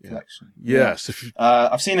collection. Collection. Yes.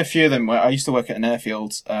 I've seen a few of them. Where I used to work at an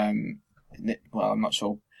airfield. I'm not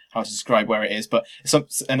sure how to describe where it is, but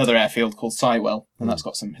it's another airfield called Sywell, and that's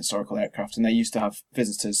got some historical aircraft, and they used to have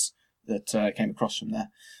visitors that came across from there.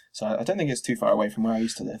 So I don't think it's too far away from where I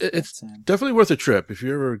used to live. It's definitely worth a trip if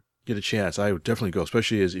you ever get a chance. I would definitely go,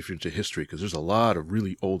 especially if you're into history, because there's a lot of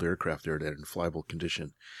really old aircraft there that are in flyable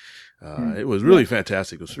condition. It was really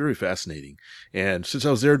fantastic. It was very fascinating. And since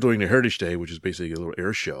I was there during the Heritage Day, which is basically a little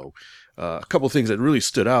air show, a couple of things that really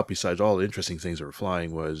stood out besides all the interesting things that were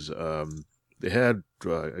flying was they had,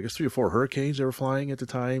 I guess, 3 or 4 Hurricanes they were flying at the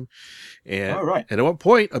time. And, and at one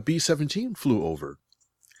point, a B-17 flew over.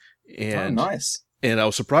 And, nice. And I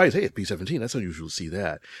was surprised, hey, a B-17, that's unusual to see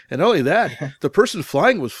that. And not only that, the person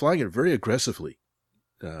flying was flying it very aggressively.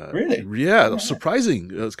 Really? Yeah, it was surprising.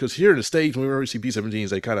 Because here in the States, when we see B-17s,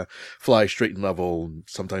 they kind of fly straight and level,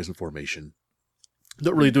 sometimes in formation.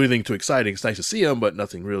 Don't really do anything too exciting. It's nice to see them, but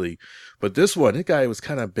nothing really. But this one, that guy was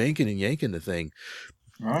kind of banking and yanking the thing.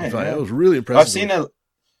 Right. It was really impressive.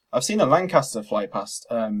 I've seen a Lancaster fly past,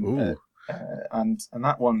 and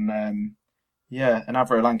that one, an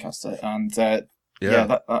Avro Lancaster, and that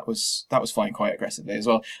was flying quite aggressively as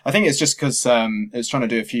well. I think it's just because it was trying to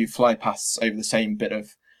do a few fly pasts over the same bit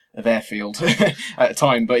of airfield at a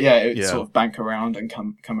time. But it would sort of bank around and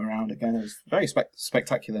come around again. It was a very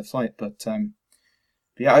spectacular flight. But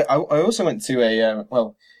I also went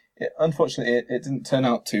to unfortunately it didn't turn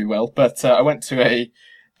out too well. But I went to a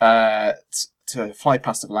fly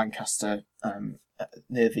past of Lancaster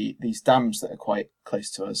near these dams that are quite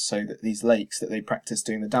close to us, so that these lakes that they practice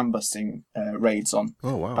doing the dam busting raids on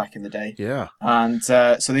back in the day. Yeah. And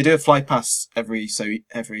so they do a fly past every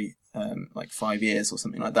 5 years or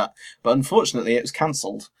something like that. But unfortunately, it was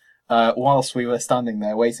cancelled whilst we were standing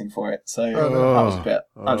there waiting for it. So that was a bit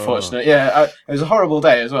unfortunate. Yeah, it was a horrible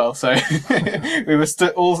day as well. So we were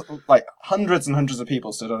all like hundreds and hundreds of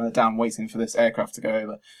people stood on a dam waiting for this aircraft to go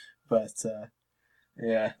over. But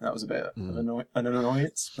Yeah, that was a bit of an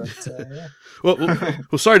annoyance, but yeah.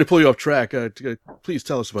 Well, sorry to pull you off track. Please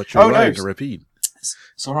tell us about your ride to Rapide.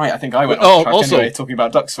 It's all right. I think I went off track also, anyway, talking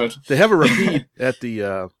about Duxford. They have a Rapide at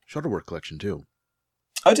the Shuttleworth collection too.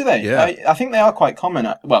 Oh, do they? Yeah. I think they are quite common.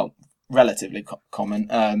 Relatively common,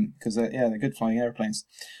 because they're good flying airplanes.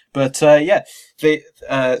 But they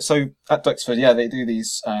so at Duxford, they do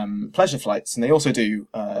these pleasure flights, and they also do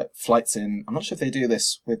flights in. I'm not sure if they do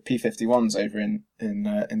this with P-51s over in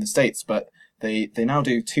the States, but they now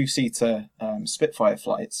do 2-seater Spitfire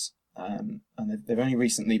flights, and they've only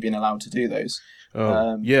recently been allowed to do those.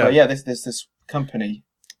 Oh, But there's this company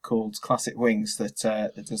called Classic Wings that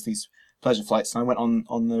does these pleasure flights, and I went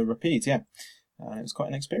on the Rapide. Yeah. It was quite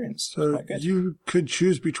an experience. So quite good. You could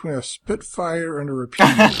choose between a Spitfire and a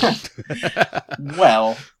Rapide.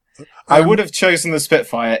 Well, I would have chosen the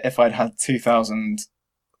Spitfire if I'd had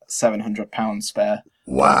 £2,700 spare.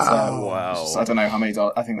 Wow. Wow. I don't know how many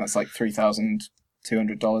dollars. I think that's like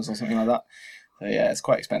 $3,200 or something like that. So yeah, it's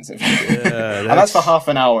quite expensive. Yeah, and that's for half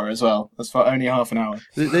an hour as well. That's for only half an hour.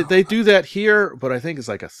 They do that here, but I think it's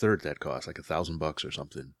like a third that cost, like $1,000 or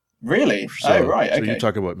something. Really? So, right. Okay. So you're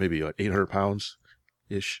talking about maybe 800 pounds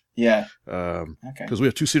ish. Yeah. Okay. Because we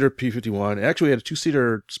have 2-seater P-51. Actually, we had a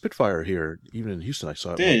 2-seater Spitfire here, even in Houston. I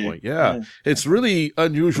saw it at one point. Yeah. It's really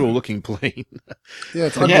unusual looking plane. Yeah,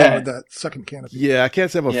 it's ugly with that second canopy. Yeah, I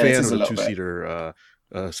can't say I'm a fan of the 2-seater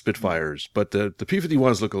Spitfires, but the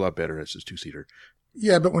P-51s look a lot better as a 2-seater.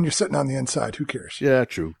 Yeah, but when you're sitting on the inside, who cares? Yeah,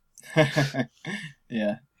 true.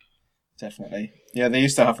 Yeah, definitely. Yeah, they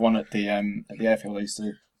used to have one at the airfield I used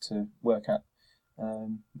to work at. They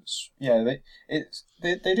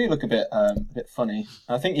do look a bit funny.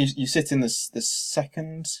 I think you sit in the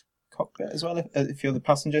second cockpit as well if you're the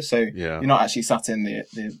passenger, so you're not actually sat in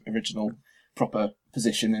the original proper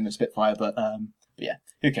position in the Spitfire. But yeah,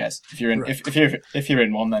 who cares if you're in if you're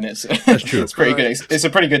in one, then it's that's true. It's pretty good. It's a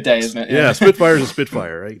pretty good day, isn't it? Yeah, Spitfire's a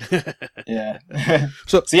Spitfire, right? Yeah.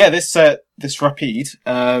 So yeah, this Rapide,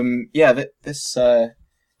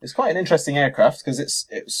 it's quite an interesting aircraft because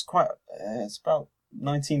it's about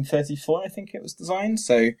 1934, I think it was designed,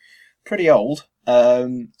 so pretty old.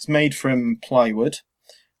 It's made from plywood,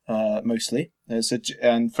 mostly.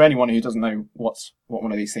 And for anyone who doesn't know what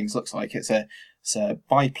one of these things looks like, it's a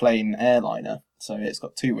biplane airliner. So it's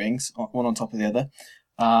got two wings, one on top of the other,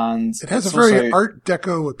 and it has a very Art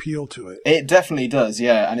Deco appeal to it. It definitely does,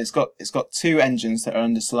 yeah. And it's got two engines that are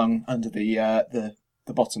underslung under the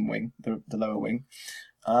bottom wing, the lower wing.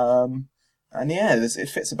 And yeah, it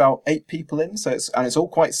fits about 8 people in, so it's all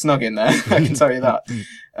quite snug in there. I can tell you that.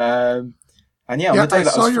 And yeah, on the day I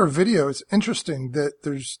saw your video. It's interesting that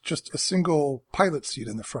there's just a single pilot seat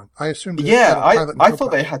in the front. I assumed. I thought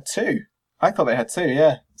they had two.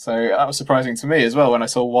 Yeah. So that was surprising to me as well when I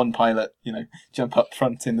saw one pilot, jump up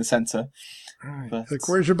front in the center. Right. But, like,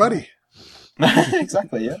 where's your buddy?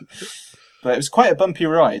 Exactly. Yeah. But it was quite a bumpy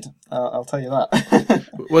ride. I'll tell you that.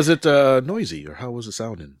 Was it noisy, or how was the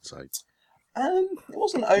sound inside? It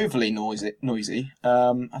wasn't overly noisy.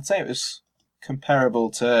 I'd say it was comparable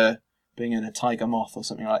to being in a Tiger Moth or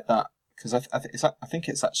something like that. Because I think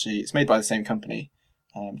it's made by the same company,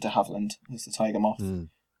 de Havilland, as the Tiger Moth.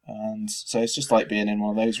 And so it's just like being in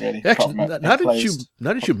one of those, really. Actually, now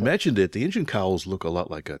that you mentioned it, the engine cowls look a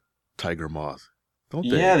lot like a Tiger Moth, don't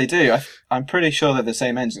they? Yeah, they do. I'm pretty sure they're the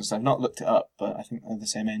same engines. I've not looked it up, but I think they're the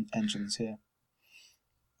same engines here.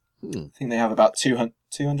 I think they have about 200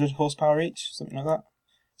 horsepower each, something like that.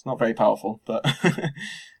 It's not very powerful, but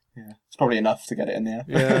yeah, it's probably enough to get it in the air.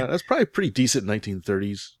 Yeah, that's probably pretty decent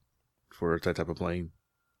 1930s for that type of plane.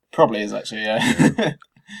 Probably is, actually, yeah.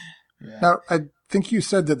 Yeah. Now, I think you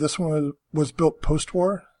said that this one was built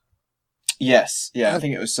post-war? Yes, yeah, I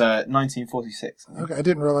think it was 1946. Okay, I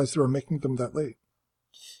didn't realize they were making them that late.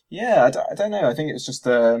 Yeah, I don't know. I think it's just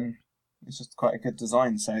quite a good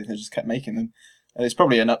design, so they just kept making them. It's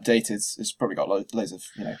probably an updated. It's probably got loads of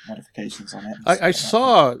modifications on it. I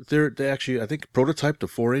saw they actually, I think, prototyped a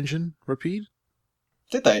 4-engine Rapide.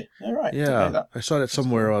 Did they? Oh, right. Yeah, I saw that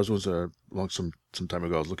somewhere. Cool. I was some time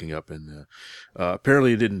ago. I was looking up, and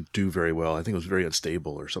apparently it didn't do very well. I think it was very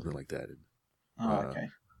unstable or something like that. Okay.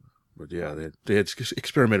 But yeah, they had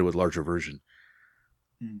experimented with larger version.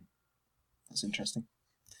 That's interesting.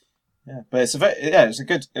 Yeah, but it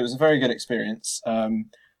was a very good experience.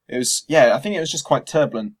 It was, I think it was just quite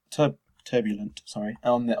turbulent. Sorry,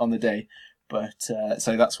 on the day. But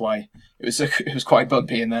so that's why it was quite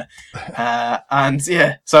bumpy in there, and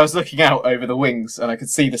yeah. So I was looking out over the wings, and I could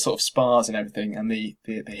see the sort of spars and everything, and the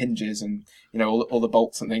hinges, and all the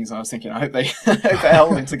bolts and things. And I was thinking, I hope they're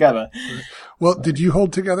holding together. Well, did you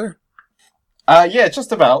hold together? Yeah,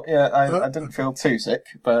 just about. Yeah, I didn't feel too sick,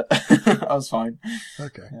 but I was fine.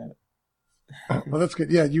 Okay. Yeah. Well, that's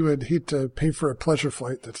good. Yeah, you would hate to pay for a pleasure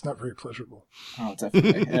flight that's not very pleasurable. Oh,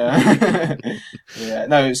 definitely. Yeah. Yeah.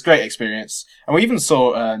 No, it was a great experience. And we even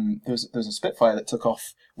saw there was a Spitfire that took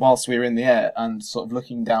off whilst we were in the air and sort of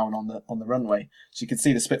looking down on the runway. So you could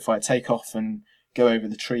see the Spitfire take off and go over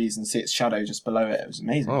the trees and see its shadow just below it. It was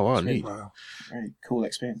amazing. Oh, wow, It was neat. Wow. Very cool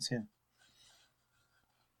experience, yeah.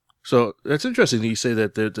 So that's interesting that you say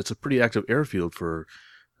that that's a pretty active airfield for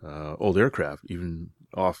old aircraft, even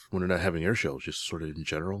off when they're not having air shows, just sort of in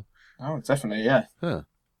general. Oh, definitely, yeah. Huh.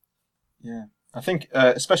 Yeah. I think,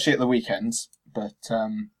 especially at the weekends, but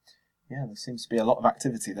yeah, there seems to be a lot of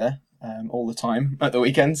activity there all the time at the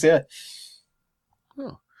weekends, yeah.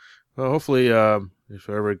 Oh. Well, hopefully, if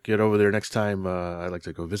I ever get over there next time, I'd like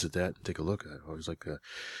to go visit that and take a look. I always like.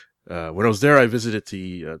 When I was there, I visited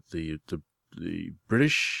the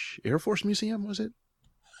British Air Force Museum. Was it?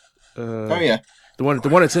 Oh yeah, the one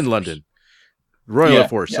that's in London. Royal Air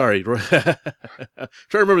Force. Yeah. Sorry, trying to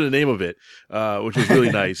remember the name of it, which was really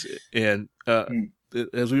nice. And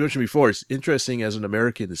as we mentioned before, it's interesting as an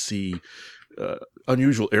American to see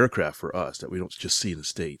unusual aircraft for us that we don't just see in the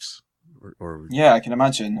States. Or yeah, I can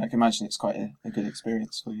imagine. It's quite a good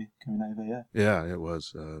experience for you coming over. Yeah. Yeah, it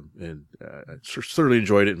was, and I certainly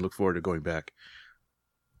enjoyed it and look forward to going back.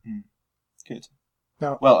 Good.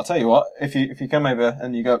 Now, well, I'll tell you what. If you come over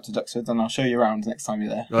and you go up to Duxford, then I'll show you around next time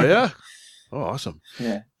you're there. Oh yeah, oh awesome.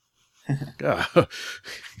 Yeah. Yeah.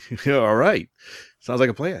 Yeah. All right. Sounds like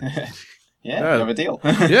a plan. Yeah, we have a deal.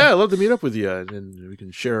 Yeah, I'd love to meet up with you, and we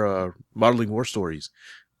can share modeling war stories.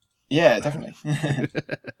 Yeah, definitely.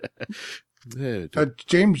 Yeah,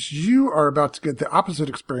 James, you are about to get the opposite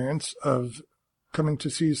experience of coming to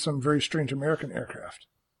see some very strange American aircraft.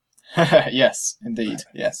 Yes, indeed.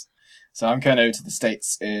 Yes. So I'm going over to the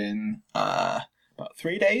States in about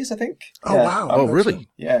 3 days, I think. Oh, Yeah. wow. Oh, really?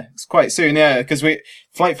 Yeah, it's quite soon. Yeah, because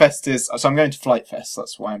Flight Fest is. So I'm going to Flight Fest.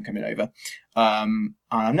 That's why I'm coming over. And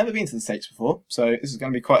I've never been to the States before, so this is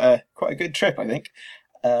going to be quite a good trip, I think.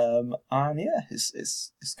 And yeah,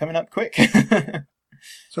 it's coming up quick.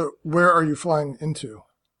 So where are you flying into?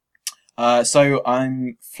 So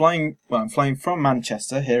I'm flying from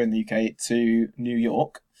Manchester here in the UK to New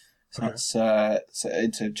York. So Okay. that's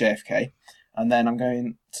into JFK. And then I'm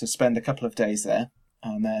going to spend a couple of days there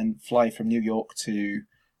and then fly from New York to,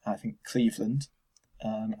 I think, Cleveland.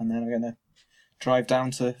 And then I'm going to drive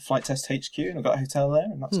down to Flight Test HQ, and I've got a hotel there,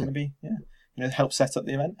 and that's going to be, help set up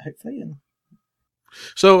the event, hopefully. And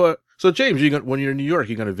So James, when you're in New York,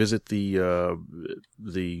 you're going to visit the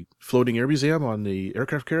floating air museum on the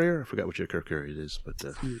aircraft carrier. I forgot which aircraft carrier it is, but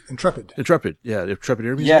The Intrepid. Intrepid, yeah, the Intrepid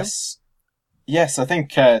Air Museum. Yes. I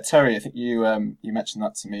think Terry, I think you mentioned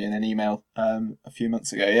that to me in an email a few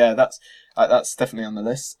months ago. Yeah, that's definitely on the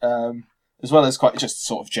list. As well as quite just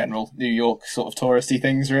sort of general New York sort of touristy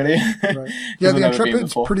things, really. Right. Yeah, the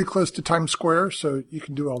Intrepid's pretty close to Times Square, so you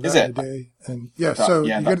can do all that in a day. And you get to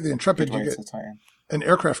the Intrepid, you get an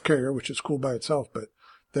aircraft carrier, which is cool by itself, but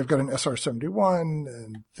they've got an SR-71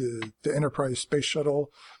 and the Enterprise space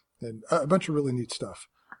shuttle and a bunch of really neat stuff.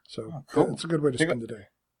 So cool. It's a good way to spend the day.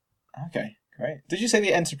 Okay, great. Did you say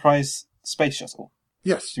the Enterprise space shuttle?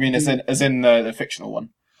 Yes. Do you mean as in the fictional one?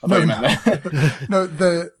 No,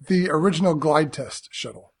 the original glide test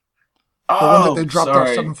shuttle. The Oh, one that they dropped off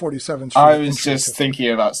 747s. I was just thinking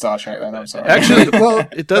about Star Trek then, I'm sorry. Actually, Well,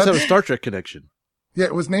 it does have a Star Trek connection. Yeah,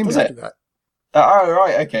 it was named Was after it? that. Oh,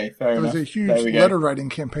 right, okay, fair It enough. was a huge There we go. letter writing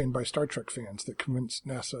campaign by Star Trek fans that convinced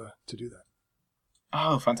NASA to do that.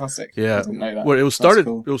 Oh, fantastic. Yeah. I didn't know that. Well, it was That's started.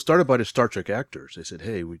 cool. It was started by the Star Trek actors. They said,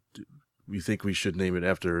 "Hey, we think we should name it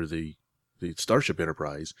after the Starship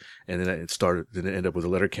Enterprise," and then it started. Then it ended up with a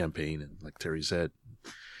letter campaign, and like Terry said,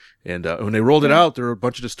 and when they rolled it out, there were a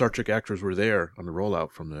bunch of the Star Trek actors were there on the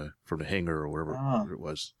rollout from the hangar or wherever it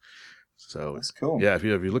was. So That's cool. Yeah, if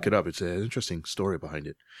you look it up, it's an interesting story behind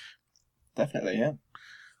it. Definitely, yeah.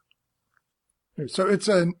 So it's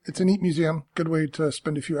a neat museum. Good way to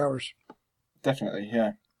spend a few hours. Definitely,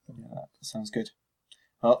 yeah. That sounds good.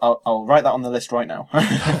 I'll write that on the list right now.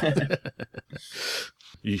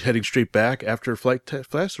 You heading straight back after Flight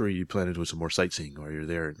Fest, or are you planning to do some more sightseeing while you're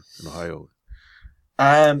there in Ohio?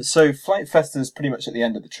 So Flight Fest is pretty much at the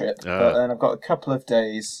end of the trip, but then I've got a couple of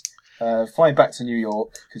days flying back to New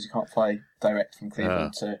York because you can't fly direct from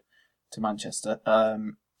Cleveland to Manchester.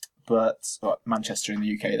 Manchester in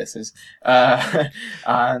the UK, this is.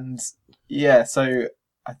 And yeah, so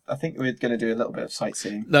I think we're going to do a little bit of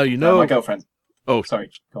sightseeing. Now, my girlfriend. Oh,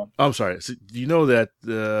 Sorry, go on. I'm sorry. So, do you know that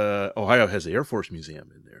Ohio has the Air Force Museum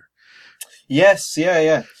in there? Yes,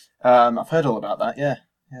 yeah. I've heard all about that. Yeah,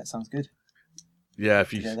 it sounds good. Yeah,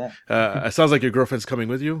 if you, go there. it sounds like your girlfriend's coming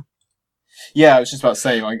with you. Yeah, I was just about to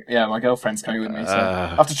say, my girlfriend's coming with me, so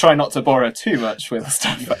I have to try not to bore her too much with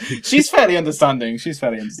stuff. But she's fairly understing.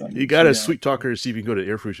 You got to sweet talk her, see if you can go to the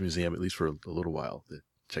Airfush Museum at least for a little while.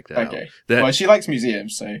 Check that out. Okay. Well, she likes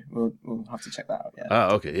museums, so we'll have to check that out.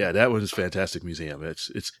 Yeah. Okay. Yeah, that one's a fantastic museum.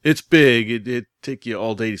 It's big. It'd take you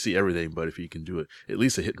all day to see everything, but if you can do it, at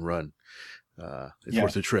least a hit and run, it's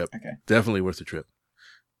worth the trip. Okay. Definitely worth the trip.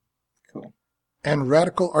 Cool. And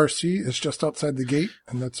Radical RC is just outside the gate,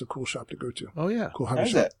 and that's a cool shop to go to. Oh yeah. Cool hobby Is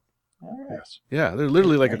shop. it? All right. Yes. Yeah, they're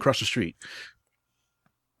literally like across the street.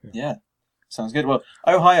 Yeah. Sounds good. Well,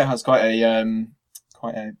 Ohio has quite an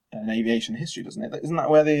aviation history, doesn't it? Isn't that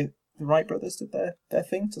where the Wright brothers did their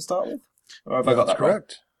thing to start with? Or have I got That's that wrong?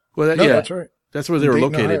 correct. Well, No, that's right. that's where they were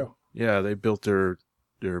Dayton, located. Ohio. Yeah, they built their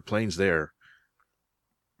planes there.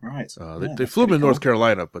 Right. They flew them in North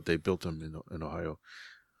Carolina, but they built them in Ohio.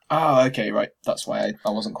 Oh, okay, right. That's why I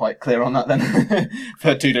wasn't quite clear on that then.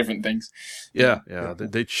 For two different things. Yeah.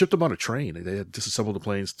 They shipped them on a train. They had disassembled the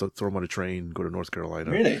planes, throw them on a train, go to North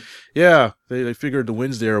Carolina. Really? Yeah, they figured the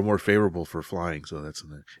winds there are more favorable for flying, so that's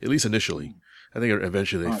at least initially. I think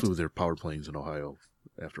eventually they flew their powered planes in Ohio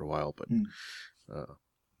after a while, but not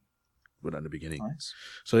in the beginning. Nice.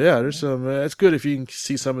 So yeah, there's some. It's good if you can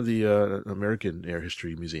see some of the American air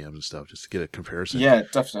history museums and stuff, just to get a comparison. Yeah,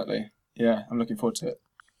 definitely. Yeah, I'm looking forward to it.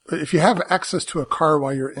 But if you have access to a car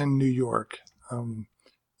while you're in New York,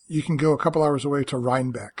 you can go a couple hours away to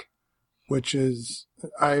Rhinebeck, which is,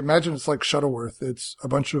 I imagine it's like Shuttleworth. It's a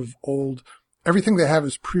bunch of everything they have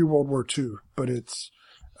is pre-World War II, but it's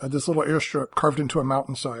this little airstrip carved into a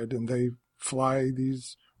mountainside, and they fly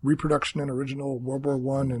these reproduction and original World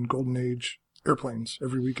War I and Golden Age airplanes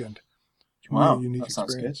every weekend. Wow, really unique that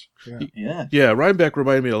sounds experience. good. Yeah. Yeah, Rhinebeck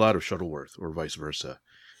reminded me a lot of Shuttleworth, or vice versa,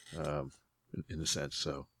 in a sense.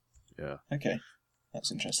 So, yeah. Okay,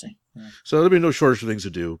 that's interesting. Yeah. So there'll be no shortage of things to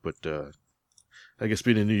do, but I guess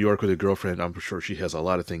being in New York with a girlfriend, I'm sure she has a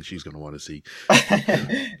lot of things she's going to want to see.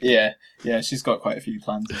 yeah, she's got quite a few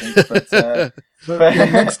plans, I think. But, So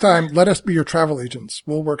next time, let us be your travel agents.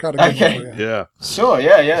 We'll work out a good one for you. Yeah. Sure,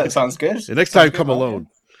 yeah, that sounds good. The next time, come alone.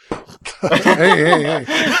 Hey.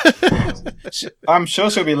 I'm sure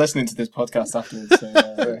she'll be listening to this podcast afterwards.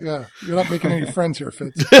 So, Yeah, you're not making any friends here,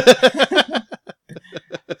 Fitz.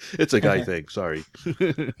 It's a guy thing. Sorry.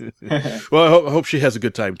 Well, I hope she has a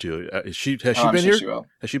good time too. Has she been here? She will.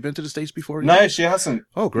 Has she been to the States before? No, she hasn't.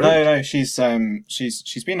 Oh, great. No, she's been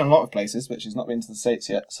in a lot of places, but she's not been to the States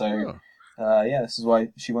yet. So, this is why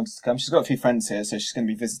she wanted to come. She's got a few friends here, so she's going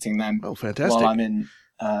to be visiting them. Oh, fantastic! While I'm in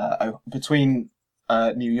between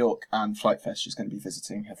New York and Flight Fest, she's going to be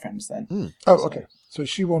visiting her friends then. Oh, okay. So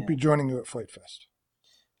she won't be joining you at Flight Fest.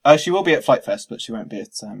 She will be at Flight Fest, but she won't be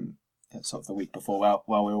at sort of the week before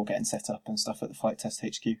while we're all getting set up and stuff at the Flight Test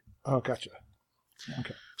HQ. Oh, gotcha. Yeah.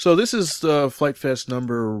 Okay. So this is Flight Fest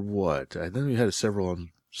number what? I think we had several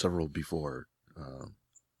before.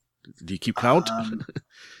 Do you keep count?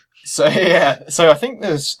 So I think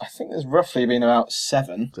there's roughly been about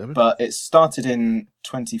seven, but it started in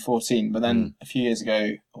 2014. But then a few years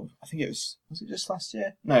ago, I think was it just last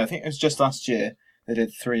year? No, I think it was just last year. They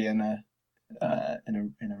did three in a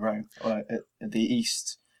row, or at the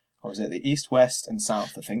east. What was it? The east, west, and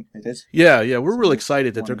south. I think they did. Yeah. We're really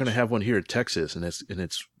excited that they're going to have one here in Texas, and it's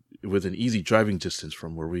within easy driving distance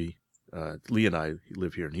from where Lee and I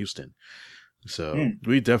live here in Houston. So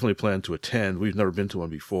we definitely plan to attend. We've never been to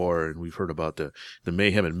one before, and we've heard about the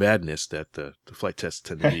mayhem and madness that the flight tests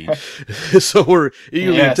tend to be. So we're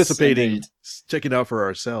eagerly anticipating checking out for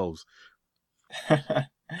ourselves. Yeah,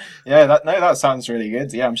 that sounds really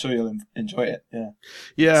good. Yeah, I'm sure you'll enjoy it.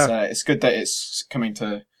 Yeah. It's good that it's coming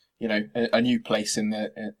to a new place in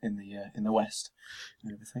the West.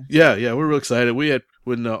 And everything. Yeah, we're real excited. We had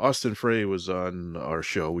when Austin Frey was on our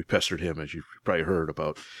show, we pestered him, as you've probably heard,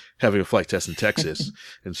 about having a flight test in Texas,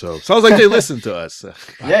 and so it sounds like they listened to us.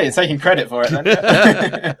 Yeah, you're taking credit for it then.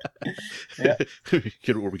 Yeah.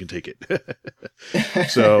 Get it where we can take it.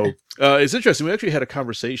 So it's interesting. We actually had a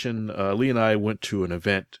conversation. Lee and I went to an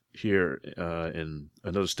event here in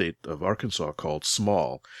another state of Arkansas called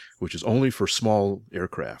Small, which is only for small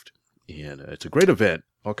aircraft, and it's a great event.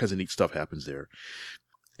 All kinds of neat stuff happens there.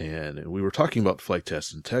 And we were talking about flight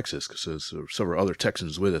tests in Texas because there's several other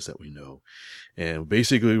Texans with us that we know. And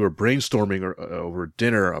basically we were brainstorming over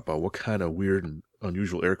dinner about what kind of weird and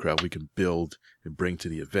unusual aircraft we can build and bring to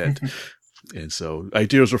the event. And so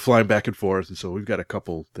ideas were flying back and forth. And so we've got a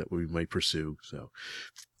couple that we might pursue. So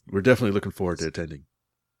we're definitely looking forward to attending.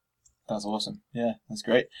 That's awesome. Yeah, that's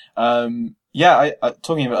great. I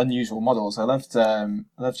talking about unusual models, I loved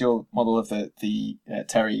your model of the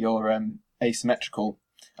Terry, your asymmetrical.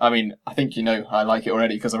 I mean, I think you know I like it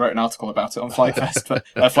already because I wrote an article about it on Flight Test,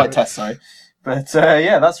 Flight Test, sorry. But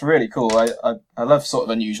yeah, that's really cool. I love sort of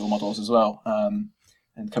unusual models as well,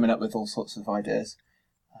 and coming up with all sorts of ideas.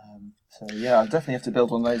 So yeah, I'll definitely have to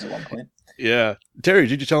build one of those at one point. Yeah. Terry,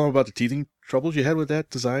 did you tell him about the teething troubles you had with that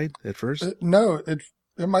design at first? No, it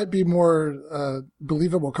might be more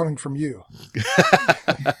believable coming from you.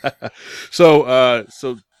 So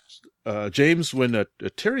James, when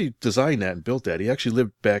Terry designed that and built that, he actually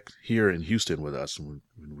lived back here in Houston with us when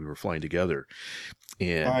we were flying together.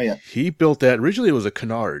 And he built that. Originally, it was a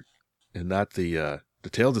canard and not the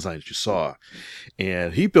tail design that you saw.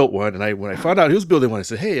 And he built one. And when I found out he was building one, I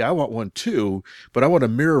said, hey, I want one too, but I want a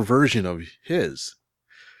mirror version of his.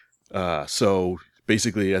 So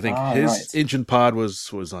basically, I think his engine pod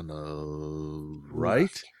was on the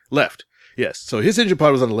right? Left. Yes. So his engine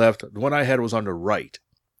pod was on the left. The one I had was on the right.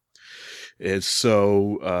 And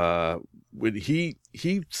so when he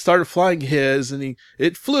started flying his, and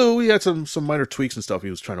it flew. He had some minor tweaks and stuff he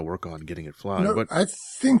was trying to work on getting it flying. No, but I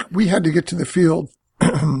think we had to get to the field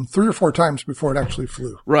 3 or 4 times before it actually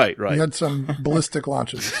flew. Right. We had some ballistic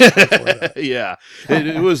launches before that. Yeah,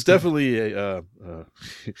 it was definitely an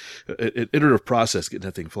iterative process getting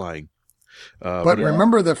that thing flying. But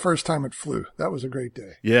remember the first time it flew. That was a great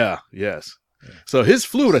day. Yeah, yes. Yeah. So his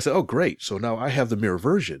flew, and I said, oh, great. So now I have the mirror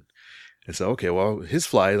version. And so, okay, well, his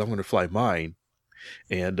flies, I'm going to fly mine.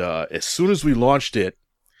 And as soon as we launched it,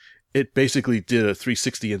 it basically did a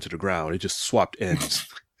 360 into the ground. It just swapped ends.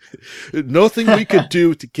 Nothing we could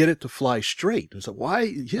do to get it to fly straight. I said, why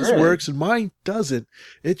his works and mine doesn't?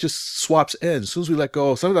 It just swaps ends. As soon as we let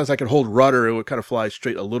go, sometimes I could hold rudder. It would kind of fly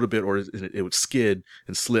straight a little bit, or it would skid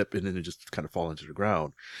and slip, and then it just kind of fall into the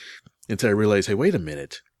ground. Until I realized, hey, wait a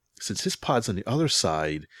minute. Since his pod's on the other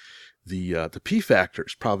side, the P factor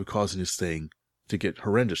is probably causing this thing to get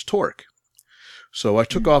horrendous torque. So I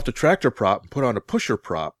took off the tractor prop and put on a pusher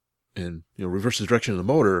prop and reverse the direction of the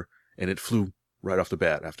motor, and it flew right off the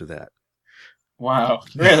bat after that. Wow,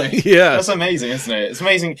 really? Yeah. That's amazing, isn't it? It's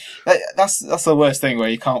amazing. That's the worst thing, where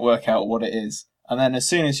you can't work out what it is. And then as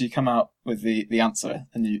soon as you come out with the answer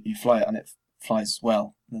and you fly it and it flies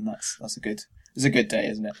well, then that's a good day,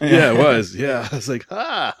 isn't it? Yeah, it was. Yeah. I was like,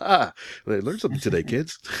 I learned something today,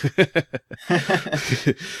 kids.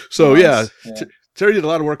 So nice. yeah. Terry did a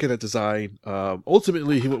lot of work in that design.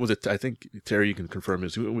 Ultimately, he went with I think, Terry, you can confirm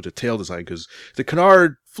this, he went with the tail design because the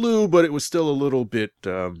canard flew, but it was still a little bit,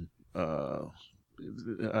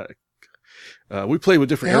 we played with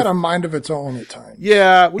different. It had a mind of its own at times.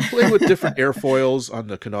 Yeah, we played with different airfoils on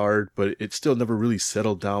the canard, but it still never really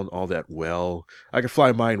settled down all that well. I could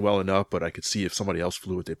fly mine well enough, but I could see if somebody else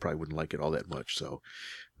flew it, they probably wouldn't like it all that much. So,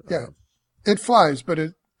 yeah, it flies, but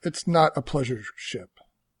it's not a pleasure ship.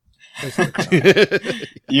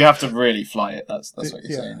 You have to really fly it. That's what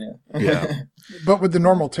you're saying. Yeah. But with the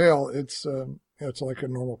normal tail, it's like a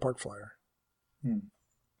normal park flyer.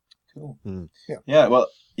 Cool. Yeah. Well,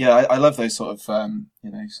 I love those sort of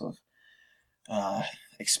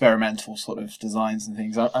experimental sort of designs and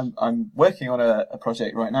things. I'm working on a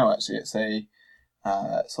project right now. Actually, it's a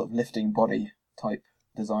sort of lifting body type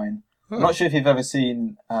design. I'm not sure if you've ever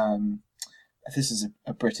seen. This is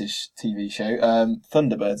a British TV show.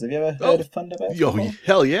 Thunderbirds. Have you ever heard of Thunderbirds? Oh,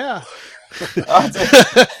 hell yeah.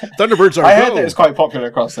 Thunderbirds are I heard that it was quite popular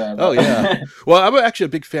across there. But... Oh, yeah. Well, I'm actually a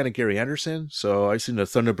big fan of Gary Anderson, so I've seen the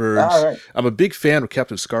Thunderbirds. Right. I'm a big fan of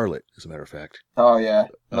Captain Scarlet, as a matter of fact. Oh, yeah.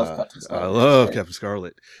 Love Captain Scarlet. I love Captain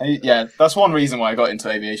Scarlet. Yeah, that's one reason why I got into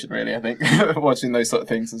aviation, really, I think, watching those sort of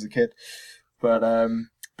things as a kid. But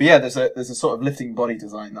yeah, there's a sort of lifting body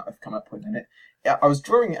design that I've come up with in it. I was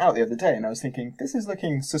drawing it out the other day, and I was thinking, this is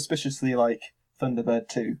looking suspiciously like Thunderbird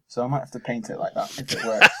 2, so I might have to paint it like that if it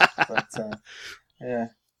works. But, yeah.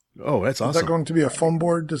 Oh, that's awesome. Is that going to be a foam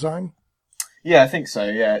board design? Yeah, I think so,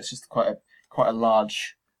 yeah. It's just quite a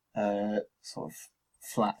large, sort of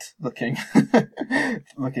flat-looking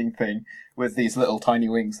looking thing with these little tiny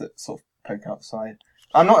wings that sort of poke outside.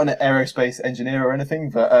 I'm not an aerospace engineer or anything,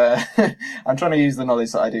 but I'm trying to use the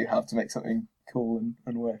knowledge that I do have to make something cool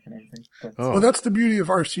and work and everything. But, Well, that's the beauty of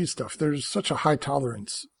RC stuff. There's such a high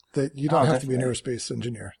tolerance that you don't have to be an aerospace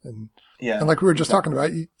engineer. And like we were just talking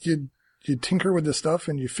about, you tinker with this stuff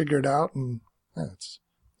and you figure it out, and it's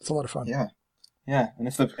a lot of fun. Yeah. Yeah, and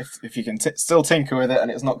if you can still tinker with it and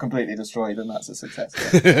it's not completely destroyed, then that's a success.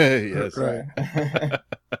 Yes, right.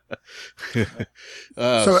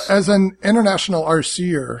 So, as an international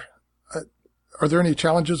RCer, are there any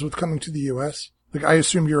challenges with coming to the U.S.? Like, I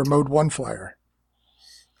assume you're a Mode 1 flyer.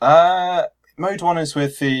 Mode 1 is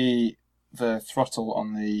with the throttle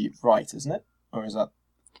on the right, isn't it? Or is that...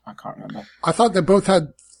 I can't remember. I thought they both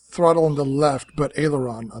had throttle on the left, but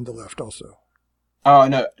aileron on the left also. Oh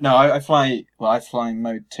no, I fly. Well, I fly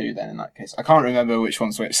mode 2 then. In that case, I can't remember which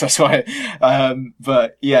one's which. That's why.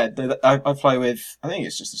 But yeah, I fly with. I think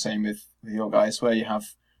it's just the same with your guys, where you have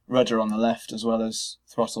rudder on the left as well as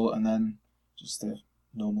throttle, and then just the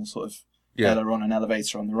normal sort of aileron and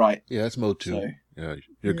elevator on the right. Yeah, that's mode 2. So, yeah,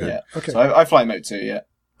 you're good. Yeah. Okay. So I fly mode 2. Yeah.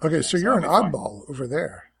 Okay, so you're an oddball over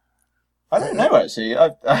there. I don't know, actually.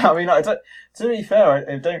 I mean, to be fair,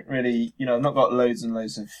 I don't really, I've not got loads and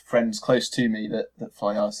loads of friends close to me that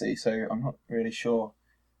fly RC, so I'm not really sure.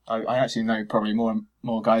 I actually know probably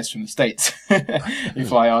more guys from the States who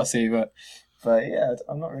fly RC, but yeah,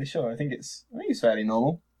 I'm not really sure. I think it's fairly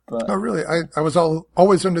normal. But Oh, really? I was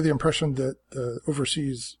always under the impression that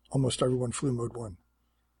overseas almost everyone flew mode 1.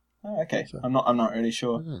 Oh, okay. So. I'm not really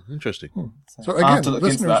sure. Oh, interesting. So again,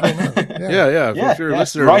 listeners will know. Yeah. If you're a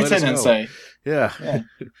listener, write in and say. Yeah.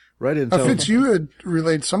 Write in. Fitz, you had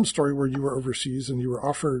relayed some story where you were overseas and you were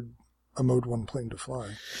offered a mode 1 plane to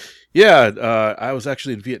fly. Yeah, I was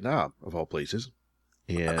actually in Vietnam, of all places.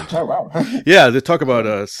 And oh, wow. Yeah, they talk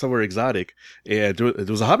about somewhere exotic. And there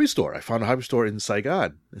was a hobby store. I found a hobby store in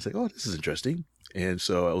Saigon. I was like, oh, this is interesting. And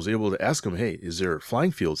so I was able to ask them, hey, is there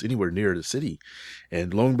flying fields anywhere near the city?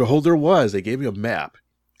 And lo and behold, there was. They gave me a map.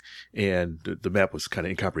 And the map was kind of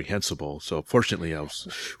incomprehensible. So fortunately, I was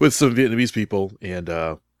with some Vietnamese people, and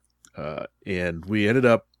we ended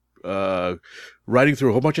up riding through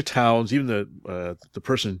a whole bunch of towns. Even the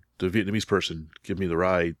Vietnamese person giving me the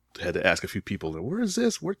ride, had to ask a few people, where is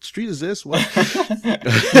this? What street is this? What?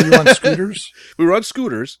 Were you on scooters? We were on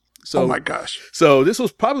scooters. So, oh my gosh. So this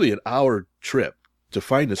was probably an hour trip to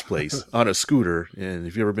find this place on a scooter. And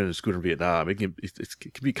if you've ever been in a scooter in Vietnam, it can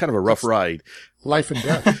be kind of a rough ride. Life and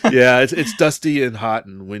death. Yeah, it's dusty and hot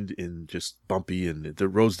and wind and just bumpy, and the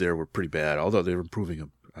roads there were pretty bad, although they're improving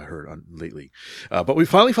them, I heard, lately. But we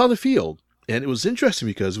finally found the field, and it was interesting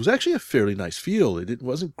because it was actually a fairly nice field. It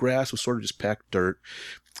wasn't grass, it was sort of just packed dirt,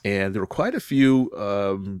 and there were quite a few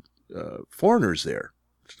foreigners there.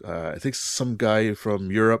 I think some guy from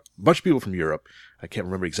Europe, a bunch of people from Europe. I can't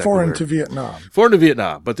remember exactly. Foreign to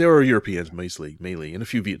Vietnam, but they were Europeans mainly, and a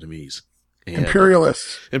few Vietnamese. And,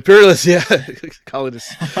 Imperialists, yeah,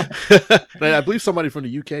 colonists. I believe somebody from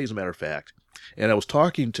the UK, as a matter of fact. And I was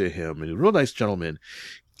talking to him, and a real nice gentleman.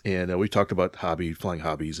 And we talked about flying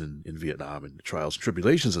hobbies in Vietnam and the trials and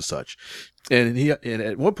tribulations and such. And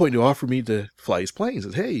at one point he offered me to fly his plane. He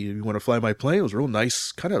said, "Hey, you want to fly my plane?" It was a real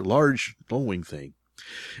nice, kind of large low-wing thing.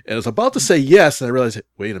 And I was about to say yes, and I realized,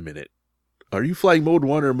 wait a minute. Are you flying mode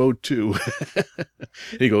 1 or mode 2?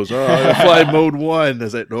 He goes, oh, I fly mode 1. I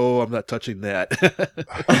said, no, I'm not touching that.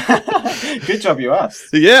 Good job you asked.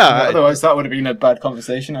 Yeah. Otherwise, that would have been a bad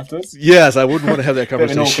conversation afterwards. Yes, I wouldn't want to have that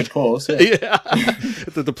conversation. Bit of an awkward pause. Yeah.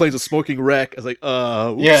 The plane's a smoking wreck. I was like,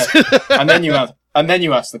 oops. Yeah. And then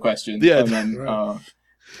you ask the question. Yeah. And then,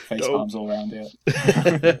 face palms all around here.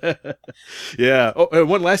 Yeah. Oh, and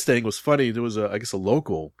one last thing was funny. There was I guess a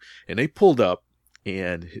local, and they pulled up,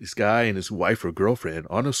 and his guy and his wife or girlfriend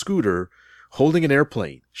on a scooter holding an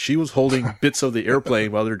airplane. She was holding bits of the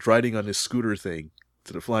airplane while they're riding on this scooter thing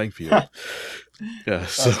to the flying field. Yeah,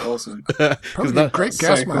 that's awesome. Probably great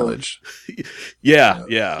gas mileage.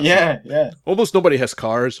 Yeah. Almost nobody has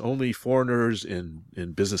cars. Only foreigners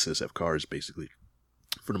and businesses have cars, basically,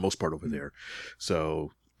 for the most part over there.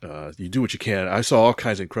 So you do what you can. I saw all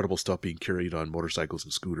kinds of incredible stuff being carried on motorcycles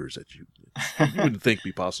and scooters that you wouldn't think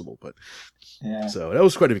be possible, but yeah. So that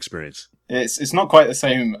was quite an experience. It's not quite the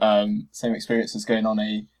same experience as going on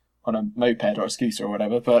a moped or a scooter or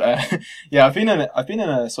whatever, but yeah, I've been in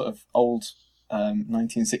a sort of old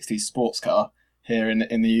 1960s sports car here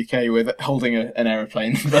in the UK with holding an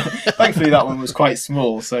aeroplane, but thankfully that one was quite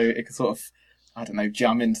small, so it could sort of, I don't know,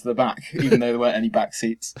 jam into the back, even though there weren't any back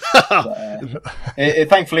seats. But,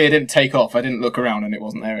 thankfully, it didn't take off. I didn't look around and it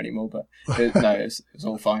wasn't there anymore. But it was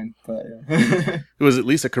all fine. But yeah. It was at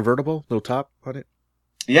least a convertible, no top on it.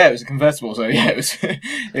 Yeah, it was a convertible. So yeah,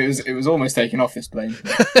 it was almost taken off this plane.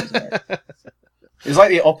 It was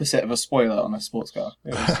like the opposite of a spoiler on a sports car.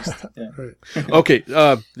 It was just, yeah. Right. Okay,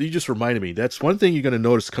 you just reminded me. That's one thing you're going to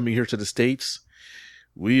notice coming here to the States.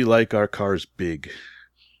 We like our cars big.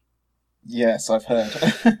 Yes, I've heard.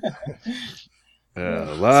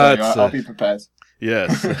 Lots. So I'll be prepared.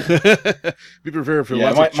 Yes. Be prepared for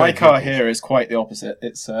lots of my car here is quite the opposite.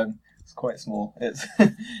 It's quite small.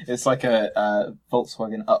 It's like a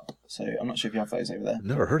Volkswagen Up. So I'm not sure if you have those over there.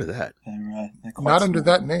 Never heard of that. They're quite not small. under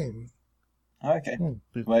that name. Okay.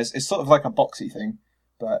 Well, it's sort of like a boxy thing,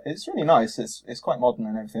 but it's really nice. It's quite modern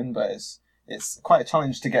and everything, but it's quite a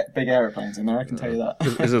challenge to get big aeroplanes in there. I can tell you that.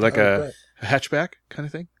 Is it like a hatchback kind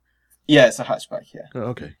of thing? Yeah, it's a hatchback, yeah. Oh,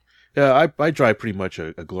 okay. Yeah, I drive pretty much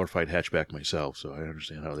a glorified hatchback myself, so I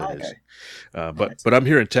understand how that is. But I'm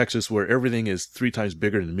here in Texas where everything is 3 times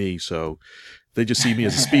bigger than me, so they just see me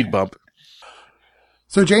as a speed bump.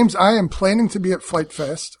 So, James, I am planning to be at Flight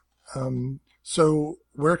Fest. So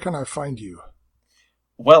where can I find you?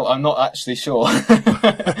 Well, I'm not actually sure.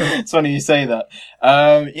 It's funny you say that.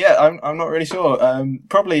 I'm not really sure.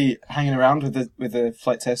 Probably hanging around with the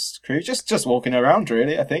flight test crew, just walking around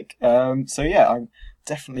really, I think. I'm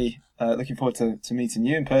definitely looking forward to meeting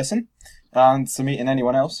you in person and to meeting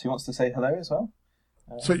anyone else who wants to say hello as well.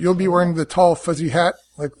 So you'll be wearing the tall fuzzy hat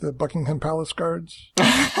like the Buckingham Palace guards?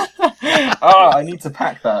 I need to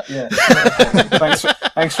pack that. Yeah.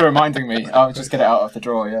 Thanks for reminding me. I'll just get it out of the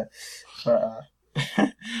drawer. Yeah. But,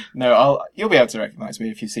 no, you'll be able to recognise me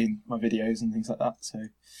if you've seen my videos and things like that. So,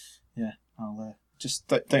 yeah, I'll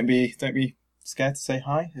just don't be scared to say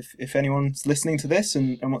hi. If anyone's listening to this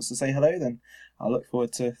and wants to say hello, then I'll look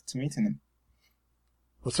forward to meeting them.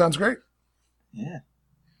 Well, sounds great. Yeah,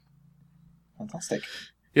 fantastic.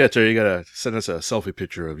 Yeah, Terry, you gotta send us a selfie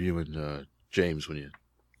picture of you and James when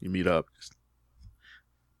you meet up.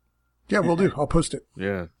 Yeah, we'll do. I'll post it.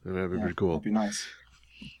 Yeah, that'd be pretty cool. That'd be nice.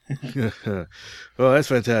 Well, that's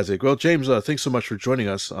fantastic. Well, James, thanks so much for joining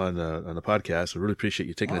us on the podcast. I really appreciate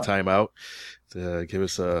you taking the time out to give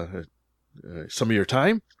us some of your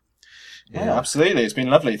time. Yeah, absolutely. It's been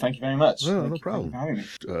lovely. Thank you very much. Well, no problem. Thank you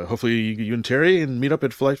for having me. Hopefully you and Terry and meet up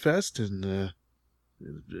at Flight Fest and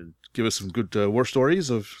give us some good war stories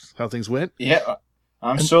of how things went. Yeah,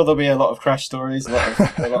 I'm sure there'll be a lot of crash stories, a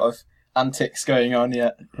lot of antics going on.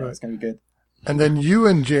 Yeah, Right. It's going to be good. And then you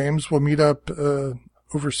and James will meet up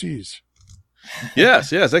overseas.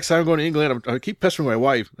 Yes. Next time I'm going to England, I keep pestering my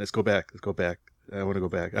wife. Let's go back. I want to go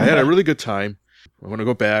back. I had a really good time. I want to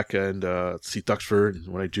go back and see Duxford. And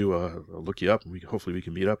when I do, I'll look you up, and hopefully we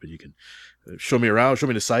can meet up, and you can show me around, show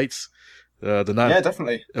me the sights. Yeah,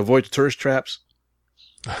 definitely. Avoid the tourist traps.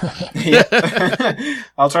 Yeah,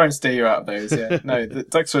 I'll try and steer you out of those. Yeah, no, the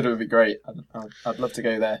Duxford would be great. I'd love to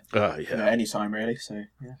go there. Yeah, anytime really. So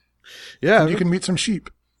yeah. You can meet some sheep.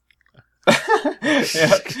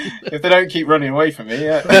 Yeah, if they don't keep running away from me.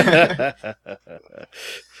 Yeah.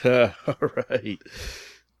 All right.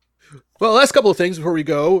 Well, last couple of things before we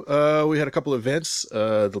go. We had a couple of events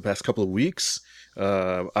the past couple of weeks.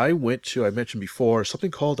 I mentioned before,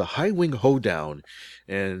 something called the High Wing Hoedown.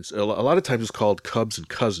 And a lot of times it's called Cubs and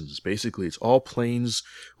Cousins. Basically, it's all planes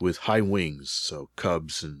with high wings. So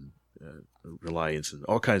Cubs and Reliance and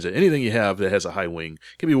all kinds of anything you have that has a high wing.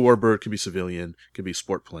 It can be Warbird, it can be civilian, it can be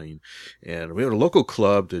sport plane. And we have a local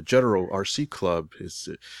club, the General RC Club.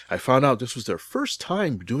 I found out this was their first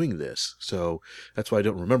time doing this. So that's why I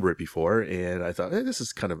don't remember it before. And I thought, this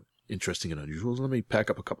is kind of interesting and unusual. So let me pack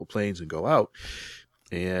up a couple planes and go out.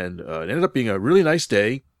 And it ended up being a really nice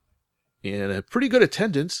day and a pretty good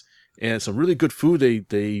attendance and some really good food.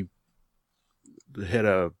 They had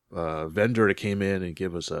a vendor that came in and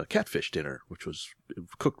gave us a catfish dinner, which was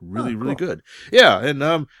cooked really good. Yeah, and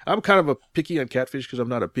I'm kind of a picky on catfish because I'm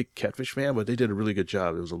not a big catfish fan, but they did a really good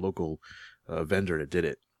job. It was a local vendor that did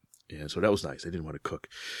it, and so that was nice. They didn't want to cook.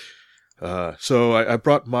 So I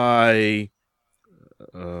brought my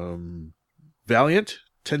Valiant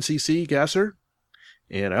 10cc gasser,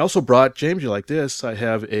 and I also brought, James, you like this, I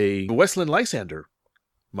have a Westland Lysander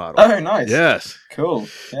model. Oh, nice. Yes. Cool.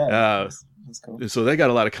 Yeah. That's cool. So they got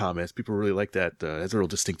a lot of comments. People really like that. It's a real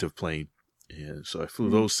distinctive plane. And so I flew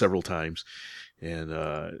those several times. And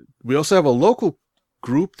we also have a local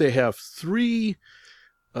group. They have 3,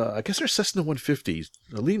 I guess they're Cessna 150s.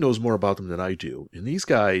 Lee knows more about them than I do. And these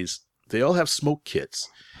guys, they all have smoke kits.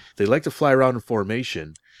 They like to fly around in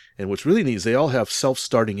formation. And what's really neat is they all have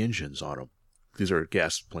self-starting engines on them. These are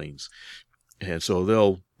gas planes. And so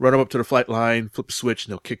they'll run them up to the flight line, flip a switch,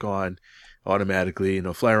 and they'll kick on automatically, and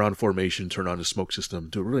they'll fly around formation, turn on the smoke system,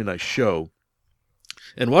 do a really nice show.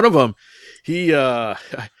 And one of them, I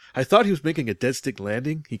thought he was making a dead stick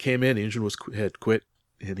landing. He came in, the engine had quit,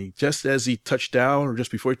 and just as he touched down, or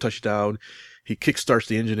just before he touched down, he kickstarts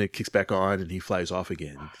the engine, it kicks back on, and he flies off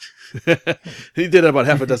again. He did it about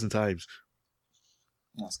half a dozen times.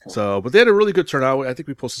 That's cool. So, but they had a really good turnout. I think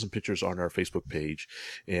we posted some pictures on our Facebook page,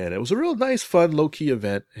 and it was a real nice, fun, low-key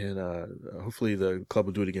event. And hopefully, the club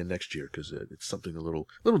will do it again next year because it's something a little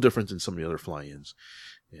different than some of the other fly-ins.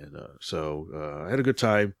 And so I had a good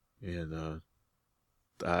time, and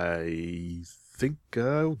I think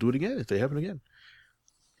I'll do it again if they have it again.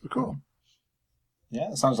 Cool.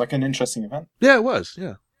 Yeah, it sounds like an interesting event. Yeah, it was.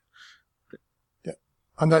 Yeah.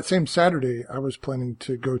 On that same Saturday, I was planning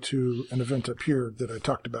to go to an event up here that I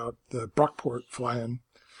talked about, the Brockport fly-in.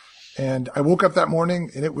 And I woke up that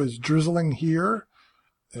morning and it was drizzling here.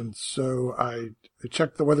 And so I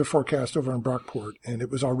checked the weather forecast over in Brockport, and it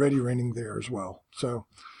was already raining there as well. So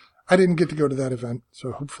I didn't get to go to that event.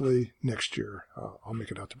 So hopefully next year I'll make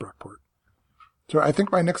it out to Brockport. So I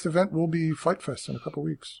think my next event will be Flight Fest in a couple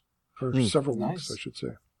weeks, or several weeks, I should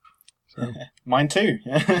say. So. Mine too.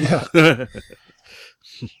 Yeah.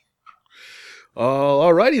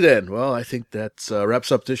 All righty then. Well, I think that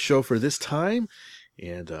wraps up this show for this time.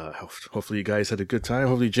 And hopefully you guys had a good time.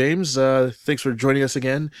 Hopefully, James, thanks for joining us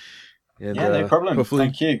again. And, yeah, no problem.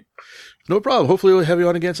 Thank you. No problem. Hopefully we'll have you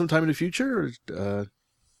on again sometime in the future.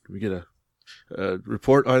 We get a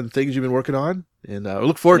report on things you've been working on. And I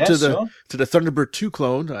look forward to the Thunderbird 2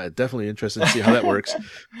 clone. I'm definitely interested to see how that works.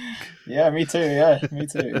 Yeah, me too. Yeah,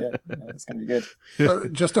 it's going to be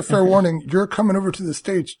good. Just a fair warning, you're coming over to the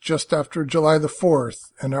States just after July the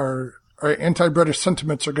 4th, and our anti-British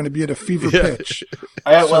sentiments are going to be at a fever pitch.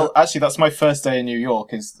 Well, actually, that's my first day in New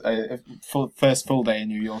York. First full day in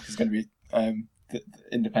New York is going to be the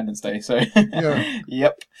Independence Day. So,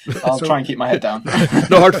 yep, I'll try and keep my head down.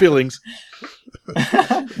 No hard feelings.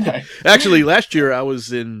 No. Actually, last year I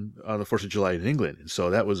was on the 4th of July in England, and so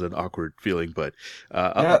that was an awkward feeling. But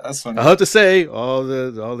that's funny. I'll have to say, all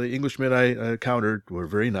the Englishmen I encountered were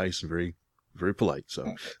very nice and very, very polite.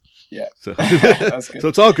 So, yeah, so, that's good. So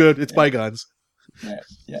it's all good. It's bygones.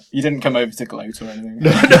 Yeah. You didn't come over to gloat or anything.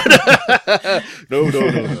 No,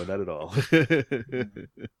 not at all.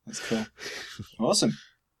 That's cool. Awesome.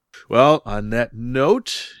 Well, on that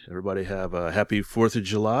note, everybody have a happy 4th of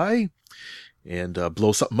July, and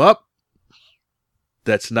blow something up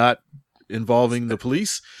that's not involving the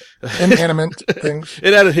police. Inanimate things.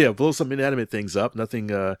 Blow some inanimate things up. Nothing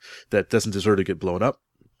that doesn't deserve to get blown up.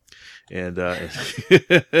 And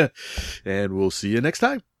and we'll see you next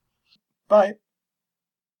time. Bye.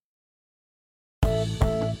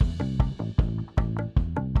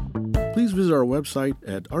 Please visit our website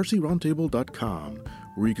at rcroundtable.com,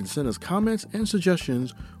 where you can send us comments and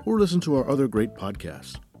suggestions or listen to our other great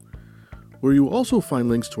podcasts, where you will also find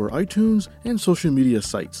links to our iTunes and social media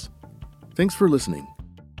sites. Thanks for listening.